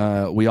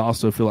we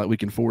also feel like we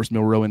can force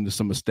Milroe into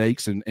some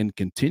mistakes and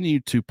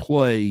continue to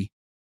play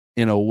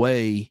in a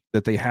way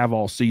that they have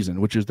all season,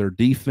 which is their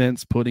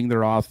defense putting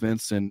their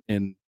offense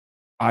in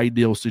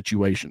ideal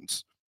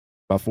situations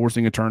by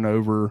forcing a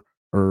turnover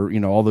or,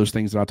 all those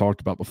things that I talked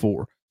about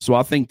before. So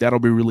I think that'll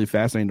be really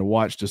fascinating to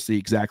watch to see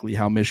exactly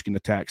how Michigan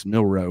attacks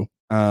Milroe.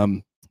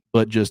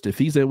 But just if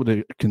he's able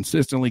to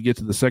consistently get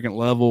to the second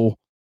level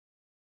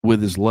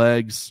with his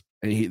legs,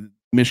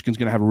 Michigan's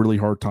going to have a really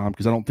hard time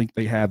because I don't think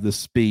they have the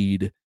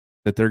speed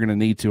that they're going to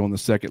need to on the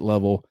second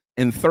level.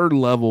 And third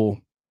level,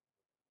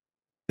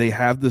 they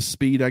have the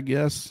speed, I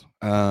guess,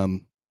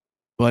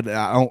 but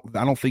I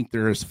don't think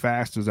they're as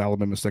fast as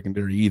Alabama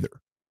secondary either.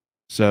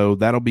 So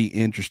that'll be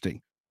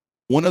interesting.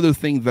 One other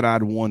thing that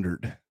I'd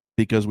wondered,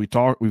 because we've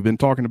been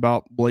talking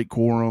about Blake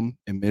Corum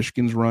and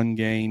Michigan's run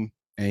game,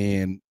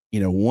 and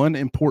one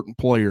important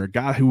player, a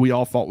guy who we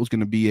all thought was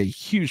going to be a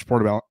huge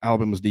part of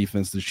Alabama's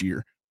defense this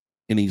year,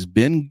 and he's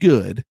been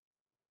good.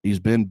 He's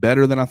been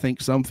better than I think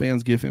some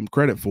fans give him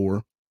credit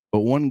for.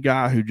 But one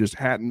guy who just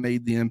hadn't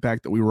made the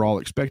impact that we were all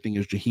expecting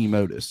is Jaheim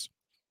Oatis.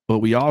 But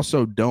we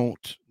also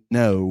don't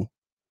know.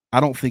 I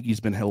don't think he's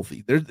been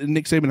healthy.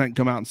 Nick Saban hadn't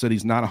come out and said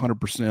he's not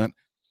 100%.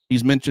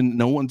 He's mentioned,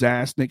 no one's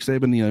asked Nick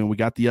Saban. We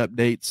got the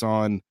updates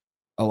on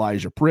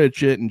Elijah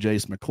Pritchett and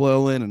Jace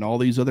McClellan and all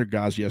these other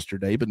guys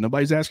yesterday, but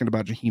nobody's asking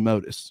about Jaheim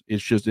Oatis.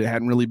 It's just it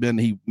hadn't really been.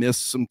 He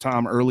missed some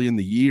time early in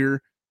the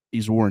year.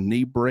 He's worn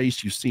knee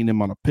brace. You've seen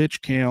him on a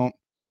pitch count.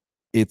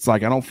 It's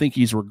like I don't think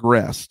he's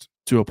regressed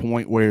to a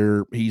point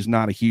where he's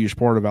not a huge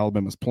part of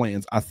Alabama's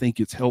plans. I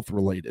think it's health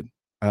related,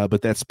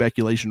 but that's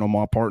speculation on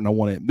my part, and I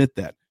want to admit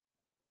that.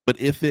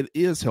 But if it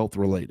is health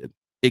related,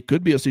 it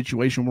could be a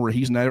situation where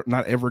he's not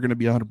ever going to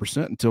be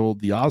 100% until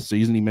the off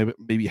season. He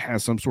maybe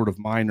has some sort of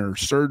minor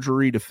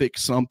surgery to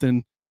fix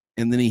something,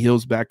 and then he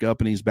heals back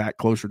up and he's back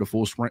closer to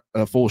full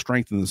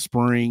strength in the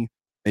spring.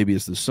 Maybe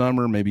it's the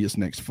summer, maybe it's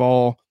next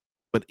fall.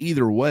 But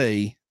either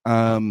way,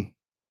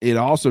 it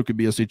also could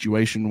be a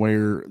situation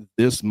where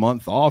this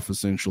month off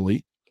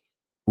essentially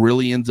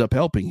really ends up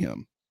helping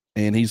him,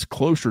 and he's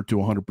closer to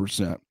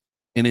 100%.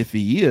 And if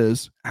he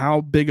is,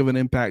 how big of an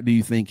impact do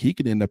you think he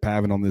could end up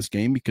having on this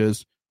game?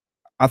 Because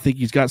I think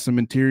he's got some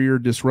interior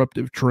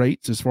disruptive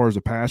traits as far as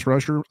a pass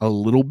rusher, a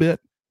little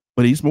bit,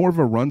 but he's more of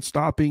a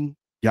run-stopping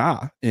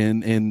guy.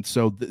 And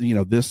so,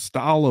 this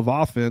style of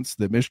offense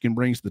that Michigan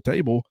brings to the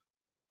table,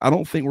 I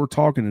don't think we're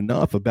talking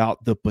enough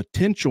about the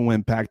potential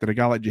impact that a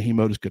guy like Jaheim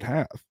Oatis could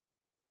have.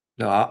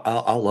 No,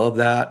 I love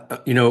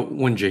that.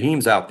 When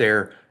Jaheim's out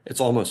there,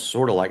 it's almost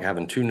sort of like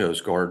having two nose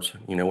guards.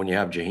 When you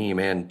have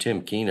Jaheim and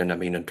Tim Keenan,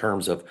 in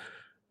terms of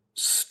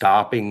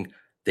stopping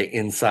the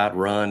inside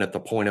run at the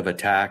point of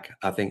attack,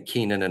 I think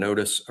Keenan and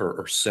Oatis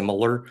are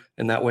similar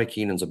in that way.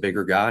 Keenan's a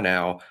bigger guy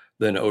now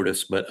than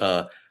Oatis,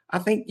 but I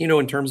think,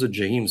 in terms of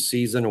Jaheim's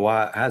season,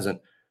 why it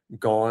hasn't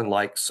gone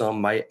like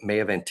some may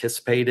have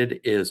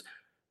anticipated is,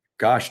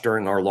 gosh,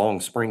 during our long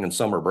spring and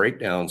summer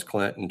breakdowns,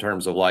 Clint, in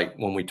terms of like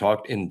when we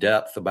talked in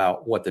depth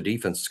about what the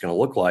defense is going to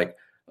look like,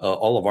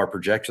 all of our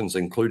projections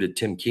included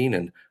Tim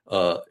Keenan.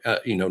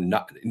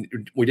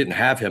 We didn't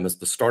have him as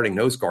the starting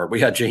nose guard. We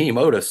had Jaheim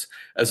Oatis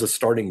as a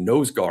starting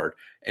nose guard.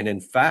 And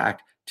in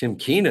fact, Tim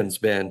Keenan's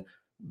been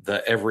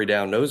the every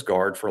down nose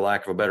guard, for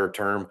lack of a better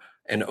term,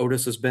 and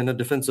Oatis has been a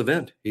defensive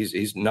end.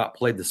 He's not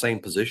played the same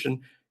position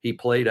he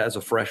played as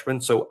a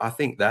freshman. So I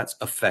think that's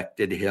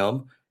affected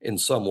him in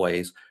some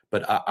ways.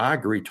 But I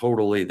agree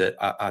totally that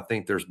I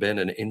think there's been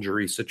an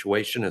injury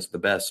situation as the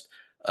best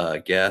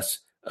guess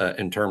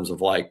in terms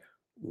of like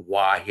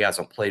why he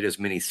hasn't played as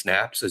many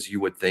snaps as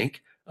you would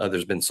think.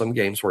 There's been some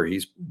games where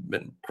he's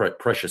been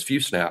precious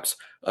few snaps,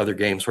 other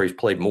games where he's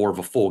played more of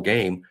a full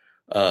game.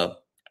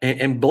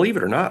 And believe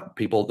it or not,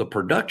 people, the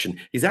production,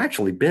 he's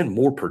actually been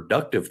more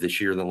productive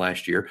this year than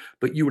last year,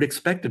 but you would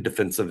expect a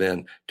defensive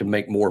end to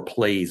make more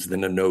plays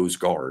than a nose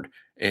guard.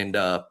 And,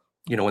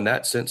 in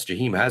that sense,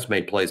 Jaheim has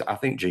made plays. I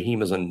think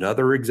Jaheim is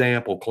another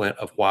example, Clint,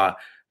 of why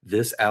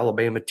this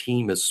Alabama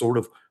team is sort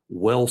of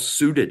well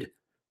suited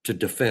to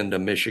defend a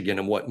Michigan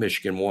and what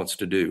Michigan wants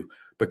to do,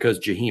 because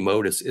Jaheim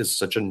Oatis is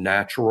such a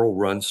natural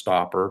run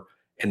stopper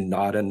and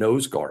not a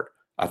nose guard.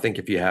 I think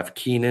if you have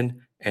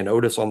Keenan and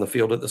Oatis on the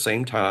field at the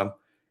same time,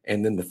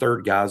 and then the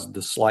third guy's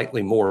the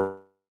slightly more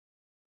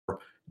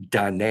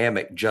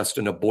dynamic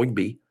Justin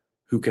Aboigbe,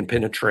 who can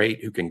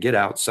penetrate, who can get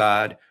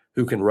outside,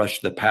 who can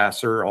rush the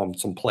passer on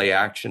some play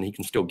action. He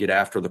can still get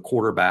after the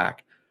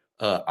quarterback.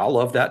 I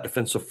love that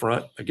defensive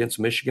front against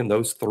Michigan,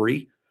 those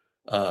three.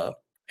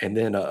 And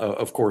then,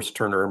 of course,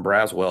 Turner and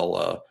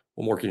Braswell.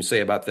 What more can you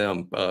say about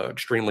them?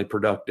 Extremely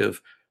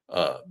productive.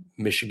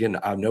 Michigan,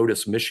 I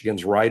noticed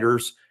Michigan's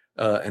writers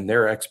and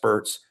their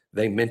experts,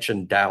 they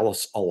mention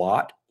Dallas a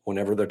lot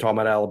whenever they're talking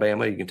about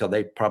Alabama. You can tell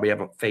they probably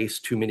haven't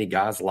faced too many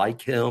guys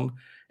like him.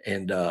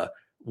 And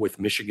with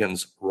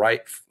Michigan's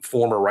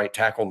former right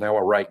tackle, now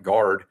a right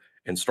guard,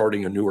 and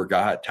starting a newer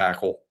guy at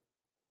tackle,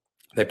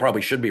 they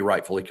probably should be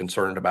rightfully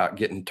concerned about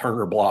getting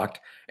Turner blocked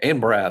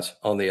and Braz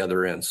on the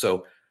other end.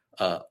 So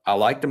I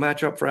like the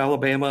matchup for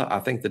Alabama. I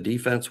think the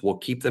defense will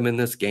keep them in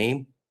this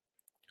game.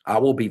 I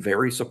will be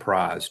very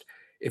surprised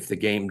if the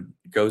game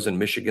goes in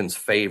Michigan's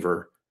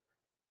favor.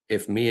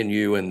 If me and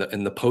you in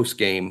the post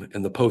game,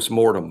 in the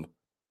post-mortem,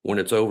 when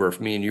it's over, if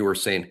me and you are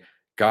saying,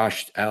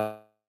 gosh,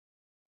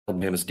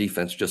 Alabama's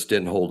defense just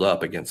didn't hold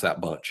up against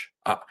that bunch,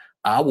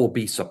 I will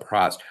be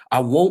surprised. I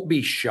won't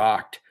be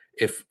shocked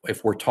if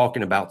we're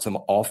talking about some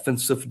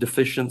offensive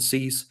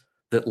deficiencies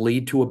that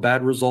lead to a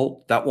bad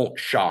result. That won't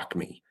shock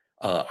me.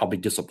 I'll be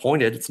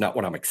disappointed. It's not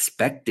what I'm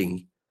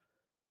expecting.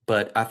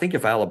 But I think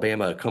if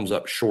Alabama comes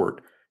up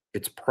short,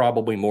 it's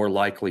probably more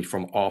likely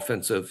from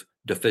offensive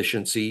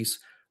deficiencies.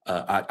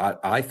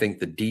 I think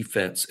the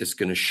defense is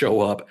going to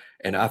show up,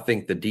 and I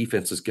think the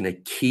defense is going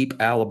to keep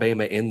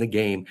Alabama in the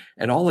game.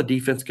 And all the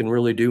defense can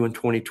really do in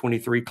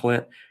 2023,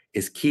 Clint,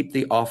 is keep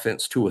the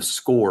offense to a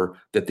score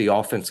that the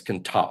offense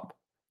can top.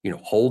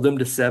 Hold them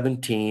to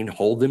 17,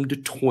 hold them to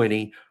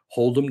 20,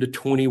 hold them to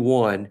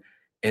 21,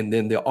 and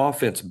then the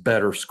offense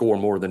better score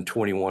more than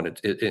 21.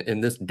 In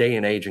this day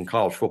and age in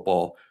college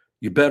football,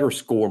 you better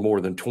score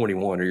more than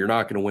 21 or you're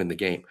not going to win the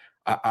game.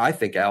 I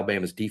think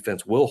Alabama's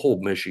defense will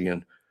hold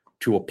Michigan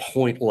to a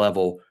point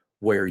level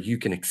where you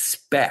can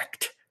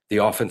expect the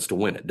offense to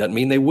win it. Doesn't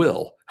mean they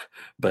will,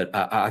 but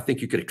I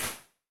think you could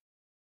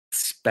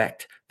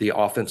expect the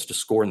offense to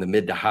score in the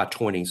mid to high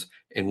 20s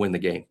and win the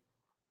game.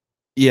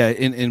 Yeah,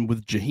 and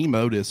with Jaheim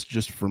Oatis,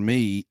 just for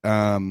me,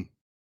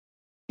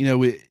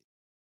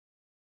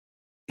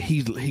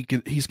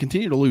 he's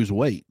continued to lose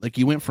weight. Like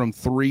he went from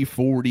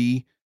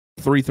 340,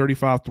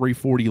 335,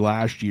 340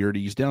 last year to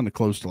he's down to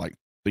close to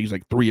he's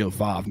like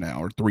 305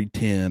 now or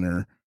 310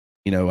 or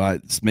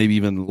it's maybe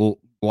even a little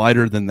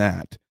lighter than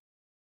that.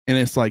 And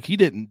it's like he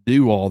didn't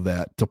do all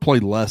that to play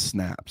less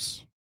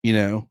snaps.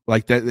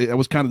 Like that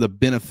was kind of the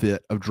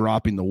benefit of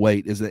dropping the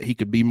weight, is that he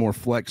could be more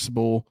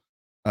flexible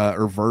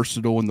or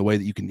versatile in the way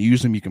that you can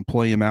use him. You can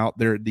play him out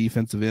there at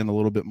defensive end a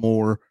little bit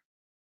more.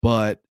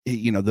 But,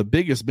 the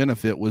biggest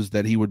benefit was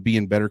that he would be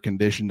in better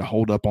condition to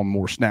hold up on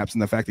more snaps.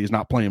 And the fact that he's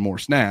not playing more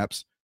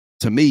snaps,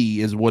 to me,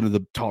 is one of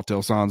the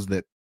telltale signs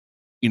that,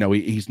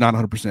 he's not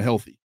 100%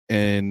 healthy.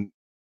 And,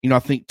 I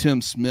think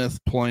Tim Smith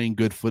playing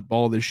good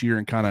football this year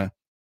and kind of,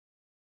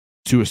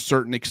 to a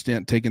certain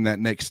extent, taking that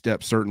next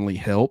step certainly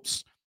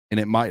helps. And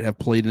it might have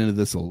played into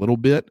this a little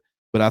bit.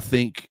 But I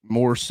think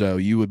more so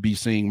you would be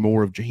seeing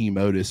more of Jaheim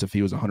Oatis if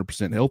he was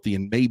 100% healthy,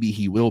 and maybe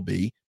he will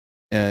be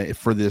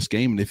for this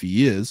game. And if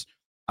he is,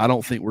 I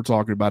don't think we're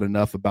talking about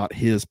enough about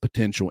his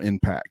potential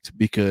impact,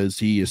 because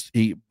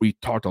we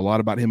talked a lot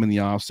about him in the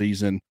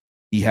offseason.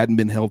 He hadn't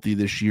been healthy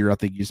this year. I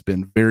think he's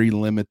been very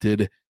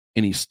limited,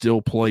 and he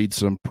still played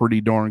some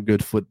pretty darn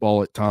good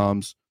football at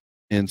times.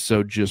 And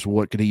so just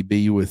what could he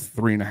be with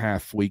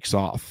 3.5 weeks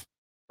off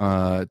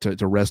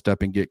to rest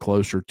up and get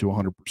closer to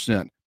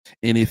 100%?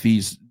 And if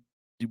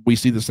we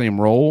see the same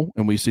role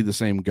and we see the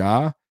same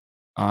guy,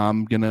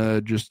 I'm going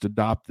to just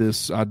adopt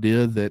this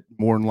idea that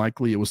more than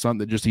likely it was something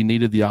that just he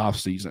needed the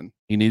offseason.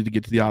 He needed to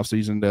get to the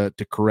offseason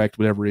to correct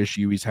whatever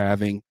issue he's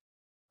having.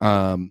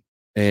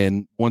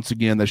 And once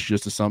again, that's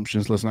just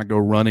assumptions. Let's not go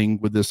running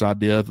with this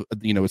idea of,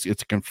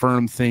 it's a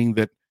confirmed thing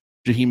that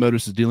Jaheim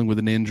Oatis is dealing with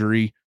an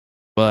injury,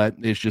 but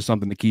it's just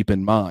something to keep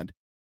in mind.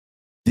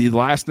 The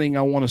last thing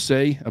I want to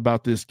say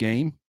about this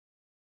game,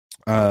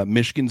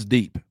 Michigan's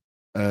deep.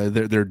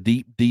 They're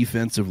deep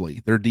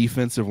defensively. Their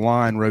defensive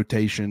line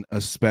rotation,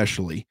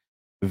 especially,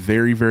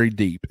 very, very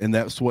deep, and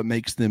that's what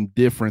makes them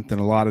different than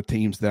a lot of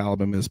teams that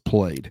Alabama has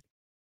played.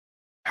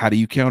 How do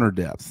you counter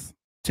depth?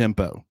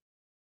 Tempo.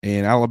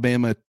 And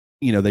Alabama,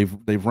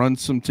 they've run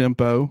some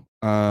tempo,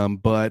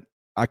 but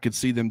I could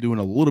see them doing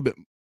a little bit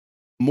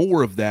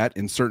more of that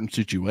in certain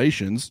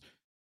situations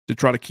to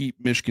try to keep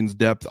Michigan's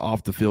depth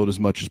off the field as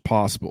much as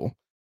possible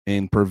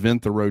and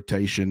prevent the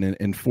rotation.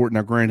 And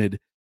now, granted,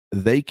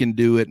 they can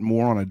do it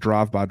more on a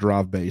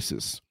drive-by-drive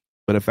basis.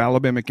 But if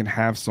Alabama can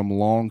have some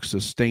long,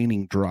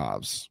 sustaining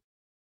drives,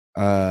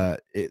 I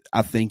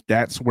think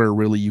that's where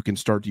really you can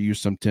start to use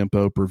some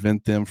tempo,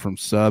 prevent them from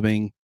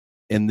subbing,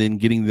 and then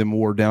getting them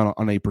more down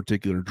on a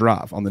particular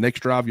drive. On the next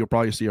drive, you'll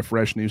probably see a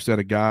fresh new set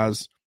of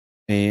guys,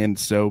 and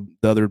so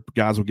the other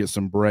guys will get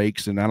some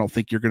breaks. And I don't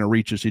think you're going to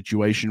reach a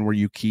situation where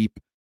you keep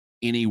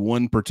any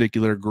one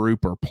particular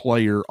group or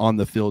player on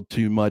the field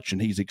too much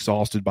and he's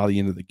exhausted by the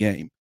end of the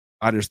game.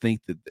 I just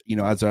think that,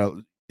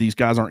 these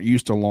guys aren't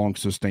used to long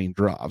sustained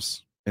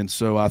drives. And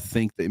so I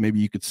think that maybe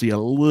you could see a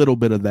little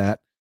bit of that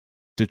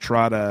to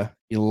try to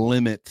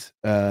limit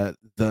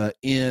the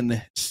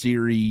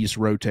in-series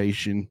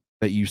rotation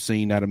that you've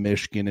seen out of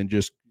Michigan. And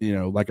just,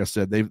 like I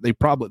said,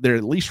 they're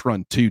at least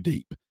run 2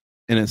 deep.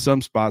 And in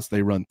some spots,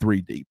 they run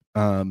 3 deep.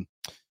 And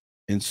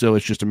so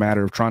it's just a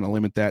matter of trying to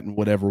limit that in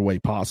whatever way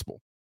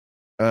possible.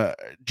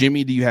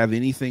 Jimmy, do you have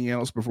anything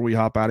else before we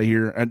hop out of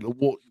here? And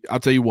I'll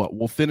tell you what,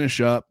 we'll finish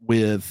up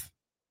with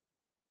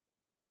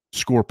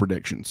score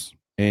predictions.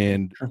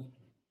 And sure.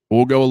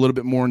 We'll go a little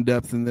bit more in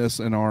depth in this,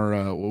 and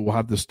we'll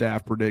have the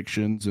staff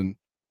predictions and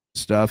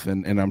stuff,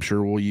 and I'm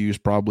sure we'll use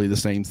probably the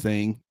same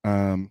thing,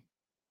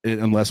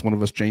 unless one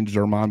of us changes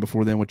our mind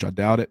before then, which I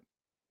doubt it.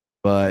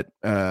 But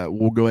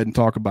we'll go ahead and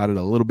talk about it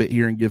a little bit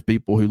here and give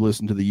people who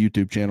listen to the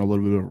YouTube channel a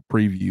little bit of a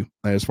preview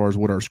as far as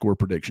what our score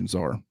predictions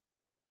are.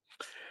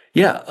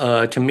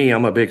 Yeah, to me,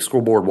 I'm a big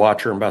scoreboard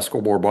watcher, and by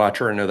scoreboard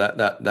watcher, I know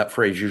that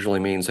phrase usually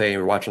means, hey,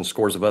 you're watching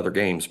scores of other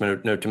games. No,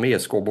 to me, a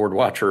scoreboard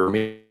watcher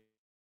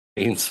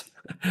means,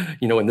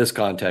 in this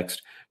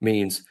context,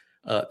 means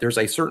there's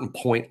a certain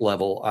point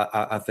level,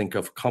 I think,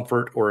 of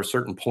comfort, or a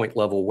certain point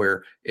level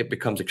where it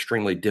becomes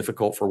extremely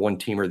difficult for one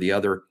team or the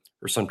other,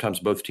 or sometimes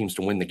both teams,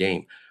 to win the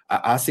game.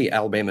 I see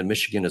Alabama and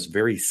Michigan as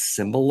very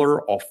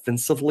similar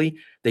offensively.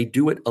 They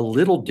do it a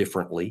little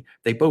differently.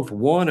 They both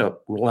want to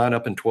line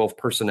up in 12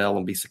 personnel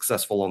and be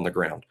successful on the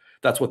ground.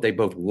 That's what they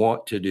both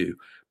want to do.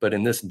 But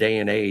in this day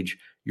and age,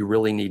 you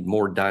really need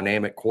more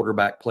dynamic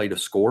quarterback play to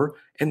score,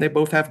 and they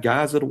both have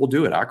guys that will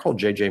do it. I call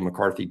J.J.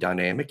 McCarthy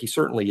dynamic. He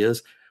certainly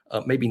is,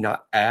 maybe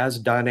not as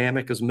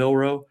dynamic as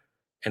Milroe,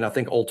 and I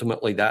think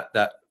ultimately that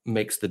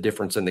makes the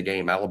difference in the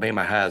game.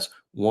 Alabama has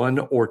 1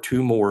 or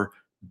 2 more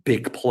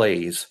big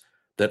plays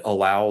that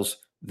allows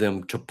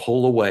them to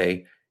pull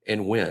away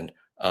and win.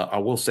 I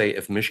will say,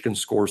 if Michigan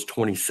scores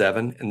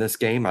 27 in this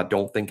game, I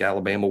don't think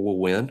Alabama will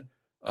win.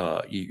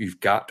 You've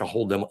got to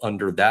hold them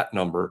under that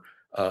number.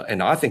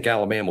 And I think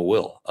Alabama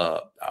will.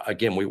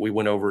 Again, we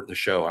went over it in the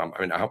show.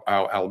 How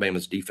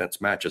Alabama's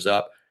defense matches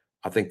up.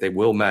 I think they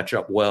will match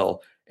up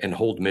well and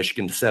hold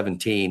Michigan to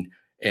 17.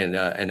 And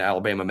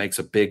Alabama makes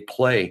a big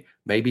play,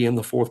 maybe in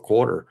the fourth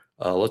quarter.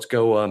 Let's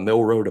go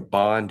Milroe to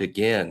Bond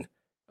again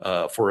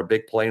for a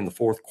big play in the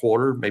fourth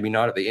quarter. Maybe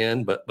not at the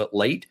end, but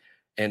late.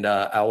 And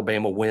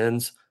Alabama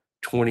wins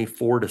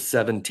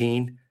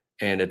 24-17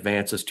 and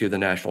advances to the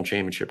national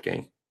championship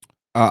game.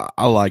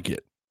 I like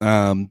it.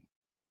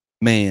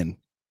 Man,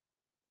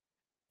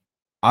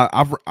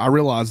 I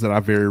realize that I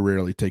very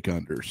rarely take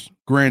unders.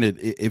 Granted,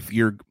 if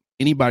you're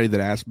anybody that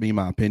asks me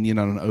my opinion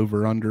on an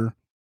over-under,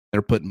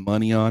 they're putting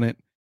money on it.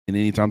 And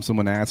anytime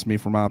someone asks me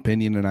for my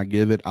opinion and I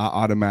give it, I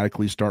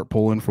automatically start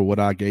pulling for what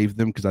I gave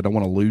them because I don't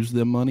want to lose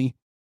them money.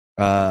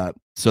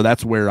 So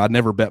that's where I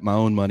never bet my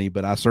own money,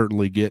 but I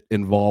certainly get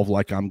involved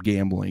like I'm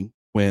gambling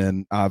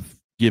when I've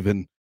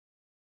given,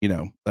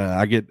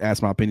 I get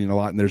asked my opinion a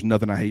lot, and there's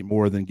nothing I hate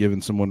more than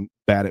giving someone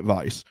bad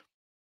advice.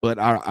 But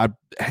I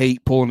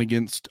hate pulling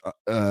against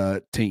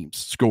teams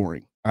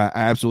scoring. I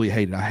absolutely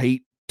hate it. I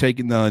hate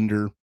taking the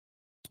under.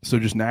 So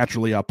just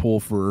naturally I pull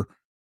for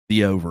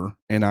the over,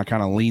 and I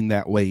kind of lean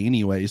that way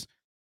anyways.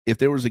 If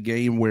there was a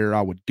game where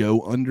I would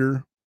go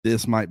under,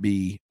 this might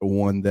be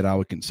one that I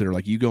would consider.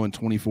 Like, you go in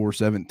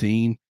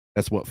 24-17,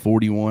 that's what,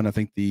 41. I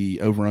think the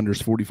over-under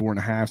is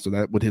 44.5, so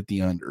that would hit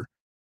the under.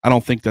 I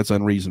don't think that's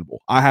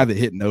unreasonable. I have it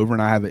hitting over,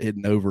 and I have it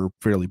hitting over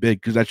fairly big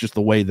because that's just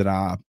the way that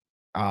I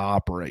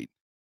operate.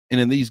 And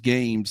in these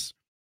games,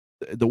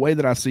 the way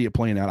that I see it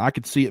playing out, I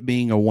could see it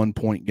being a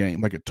 1-point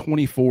game, like a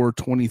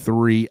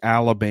 24-23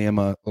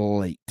 Alabama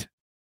late.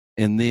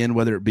 And then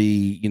whether it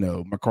be,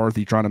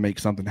 McCarthy trying to make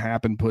something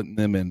happen, putting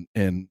them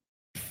in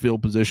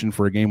field position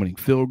for a game-winning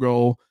field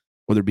goal,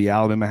 whether it be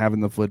Alabama having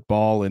the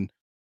football and,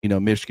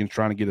 Michigan's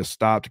trying to get a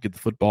stop to get the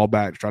football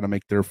back, to try to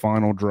make their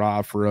final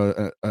drive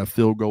for a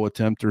field goal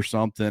attempt or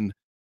something,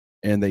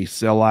 and they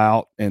sell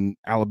out and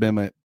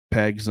Alabama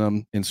pegs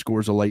them and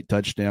scores a late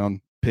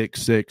touchdown, pick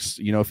six,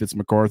 if it's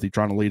McCarthy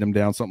trying to lead them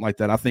down, something like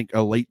that. I think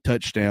a late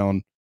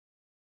touchdown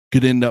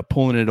could end up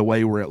pulling it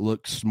away where it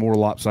looks more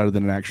lopsided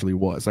than it actually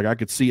was. Like, I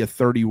could see a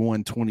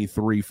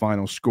 31-23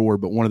 final score,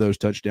 but one of those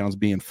touchdowns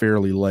being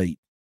fairly late.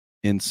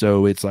 And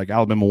so it's like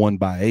Alabama won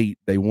by 8.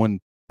 They won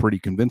pretty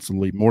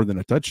convincingly, more than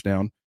a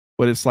touchdown.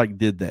 But it's like,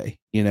 did they?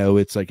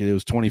 It's like it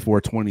was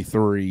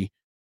 24-23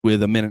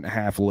 with a minute and a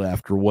half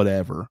left or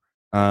whatever.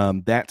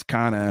 That's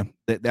kind of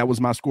that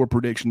was my score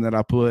prediction that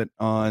I put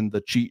on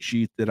the cheat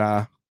sheet that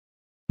I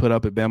put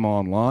up at Bama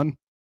Online.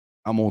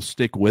 I'm going to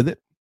stick with it.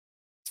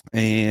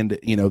 And,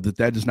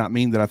 that does not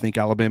mean that I think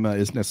Alabama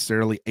is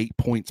necessarily 8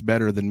 points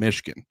better than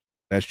Michigan.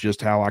 That's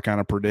just how I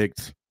kind of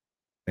predict.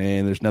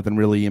 And there's nothing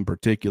really in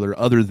particular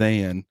other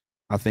than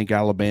I think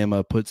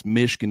Alabama puts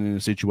Michigan in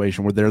a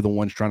situation where they're the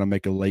ones trying to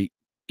make a late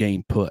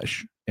game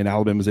push. And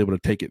Alabama is able to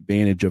take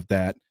advantage of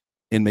that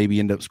and maybe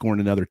end up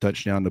scoring another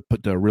touchdown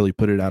to really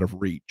put it out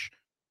of reach.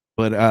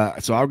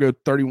 But so I'll go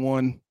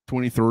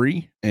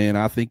 31-23, and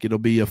I think it'll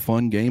be a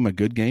fun game, a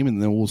good game,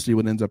 and then we'll see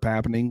what ends up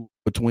happening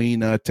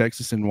between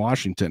Texas and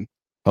Washington.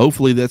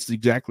 hopefully that's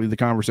exactly the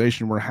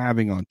conversation we're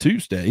having on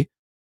Tuesday,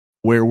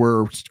 where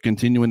we're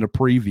continuing to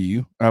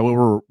preview.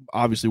 We're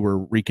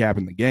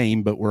recapping the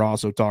game, but we're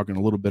also talking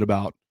a little bit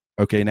about,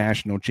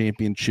 national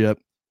championship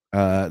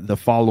the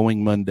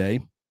following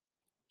Monday,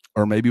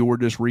 or maybe we're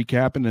just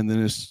recapping and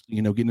then it's,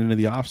 getting into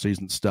the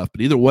offseason stuff.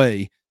 But either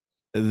way,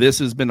 this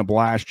has been a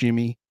blast,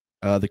 Jimmy.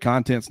 The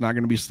content's not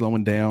going to be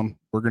slowing down.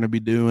 We're going to be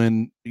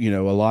doing, a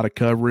lot of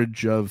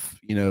coverage of,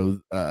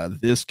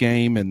 this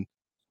game and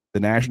the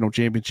national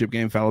championship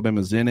game if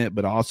Alabama's in it,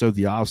 but also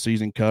the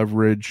offseason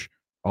coverage,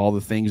 all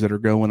the things that are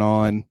going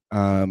on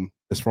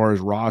as far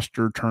as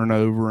roster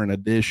turnover and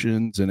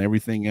additions and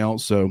everything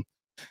else. So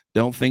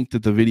don't think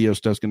that the video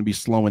stuff's going to be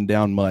slowing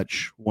down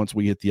much once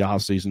we hit the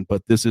offseason.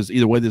 But this has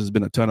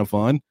been a ton of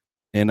fun,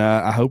 and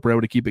I hope we're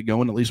able to keep it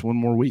going at least one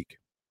more week.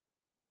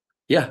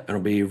 Yeah,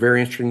 it'll be very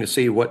interesting to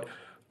see what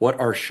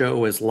our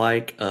show is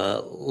like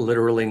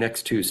literally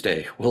next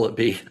Tuesday. Will it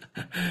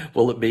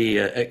be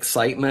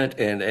excitement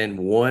and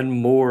one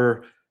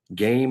more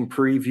game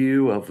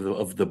preview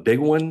of the big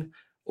one,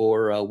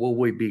 or will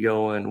we be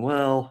going,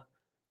 well,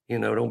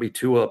 don't be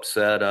too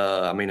upset.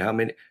 How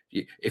many?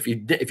 If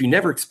you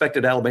never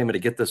expected Alabama to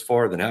get this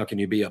far, then how can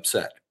you be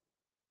upset?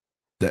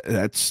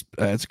 That's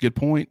a good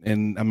point.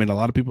 And a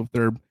lot of people, if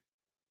they're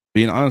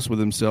being honest with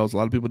themselves, a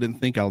lot of people didn't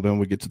think Alabama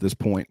would get to this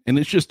point. And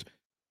it's just,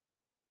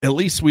 at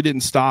least we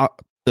didn't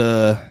stop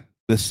the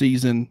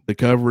season, the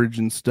coverage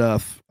and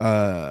stuff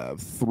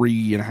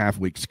 3.5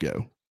 weeks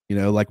ago,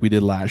 like we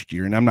did last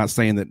year. And I'm not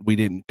saying that we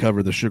didn't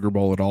cover the Sugar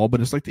Bowl at all,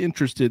 but it's like the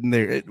interest in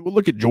there.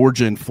 Look at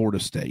Georgia and Florida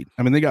State.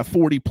 They got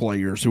 40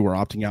 players who are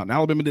opting out, and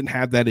Alabama didn't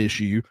have that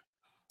issue.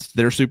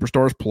 Their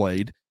superstars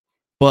played,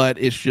 but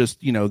it's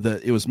just,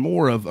 it was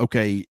more of,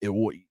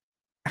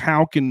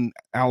 how can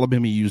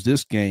Alabama use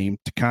this game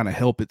to kind of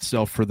help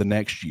itself for the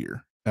next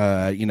year?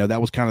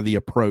 That was kind of the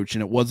approach,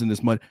 and it wasn't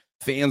as much.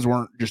 Fans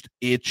weren't just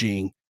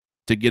itching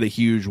to get a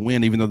huge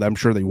win, even though I'm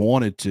sure they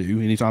wanted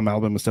to. Anytime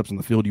Alabama steps on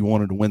the field, you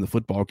wanted to win the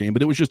football game,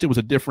 but it was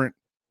a different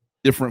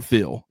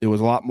feel. It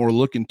was a lot more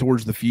looking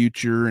towards the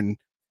future, and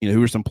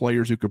who are some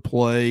players who could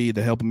play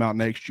to help them out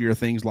next year,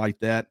 things like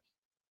that.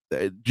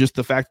 Just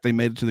the fact that they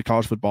made it to the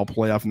college football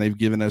playoff and they've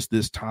given us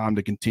this time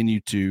to continue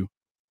to,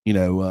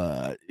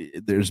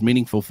 there's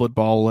meaningful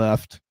football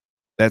left.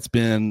 That's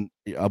been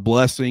a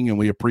blessing, and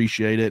we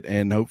appreciate it.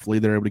 And hopefully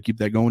they're able to keep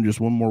that going just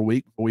one more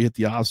week before we hit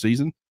the off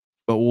season.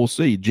 But we'll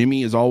see.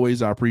 Jimmy, as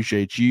always, I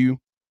appreciate you.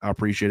 I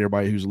appreciate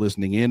everybody who's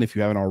listening in. If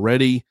you haven't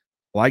already,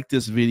 like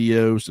this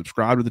video,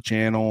 subscribe to the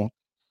channel,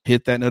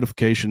 hit that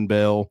notification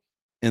bell,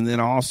 and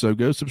then also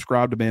go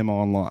subscribe to Bama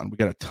Online. We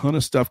got a ton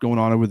of stuff going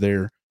on over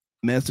there.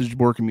 Message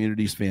board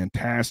community is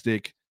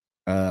fantastic.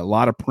 A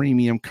lot of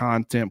premium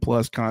content,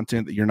 plus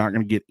content that you're not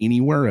going to get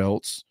anywhere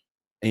else.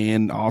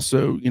 And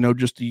also,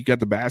 just you got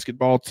the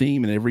basketball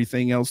team and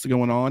everything else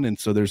going on. And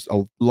so there's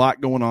a lot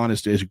going on.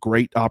 It's a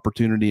great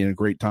opportunity and a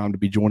great time to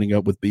be joining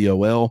up with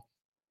BOL.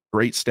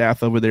 Great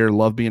staff over there.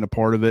 Love being a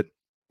part of it.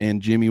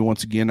 And Jimmy,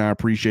 once again, I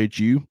appreciate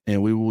you,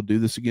 and we will do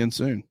this again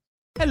soon.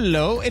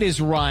 Hello, it is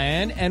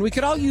Ryan, and we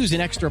could all use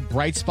an extra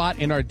bright spot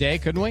in our day,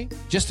 couldn't we?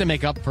 Just to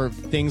make up for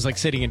things like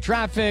sitting in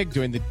traffic,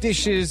 doing the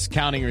dishes,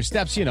 counting your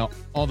steps,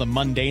 all the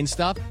mundane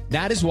stuff.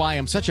 That is why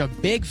I'm such a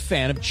big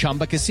fan of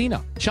Chumba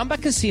Casino. Chumba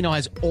Casino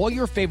has all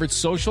your favorite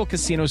social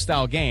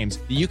casino-style games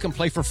that you can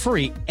play for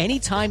free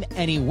anytime,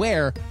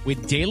 anywhere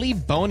with daily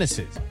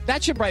bonuses.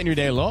 That should brighten your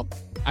day a little.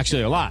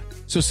 Actually, a lot.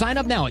 So sign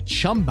up now at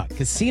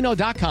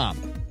ChumbaCasino.com.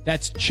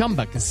 That's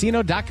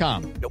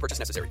ChumbaCasino.com. No purchase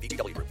necessary.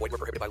 VGW Group. Void where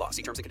prohibited by law.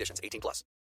 See terms and conditions. 18+.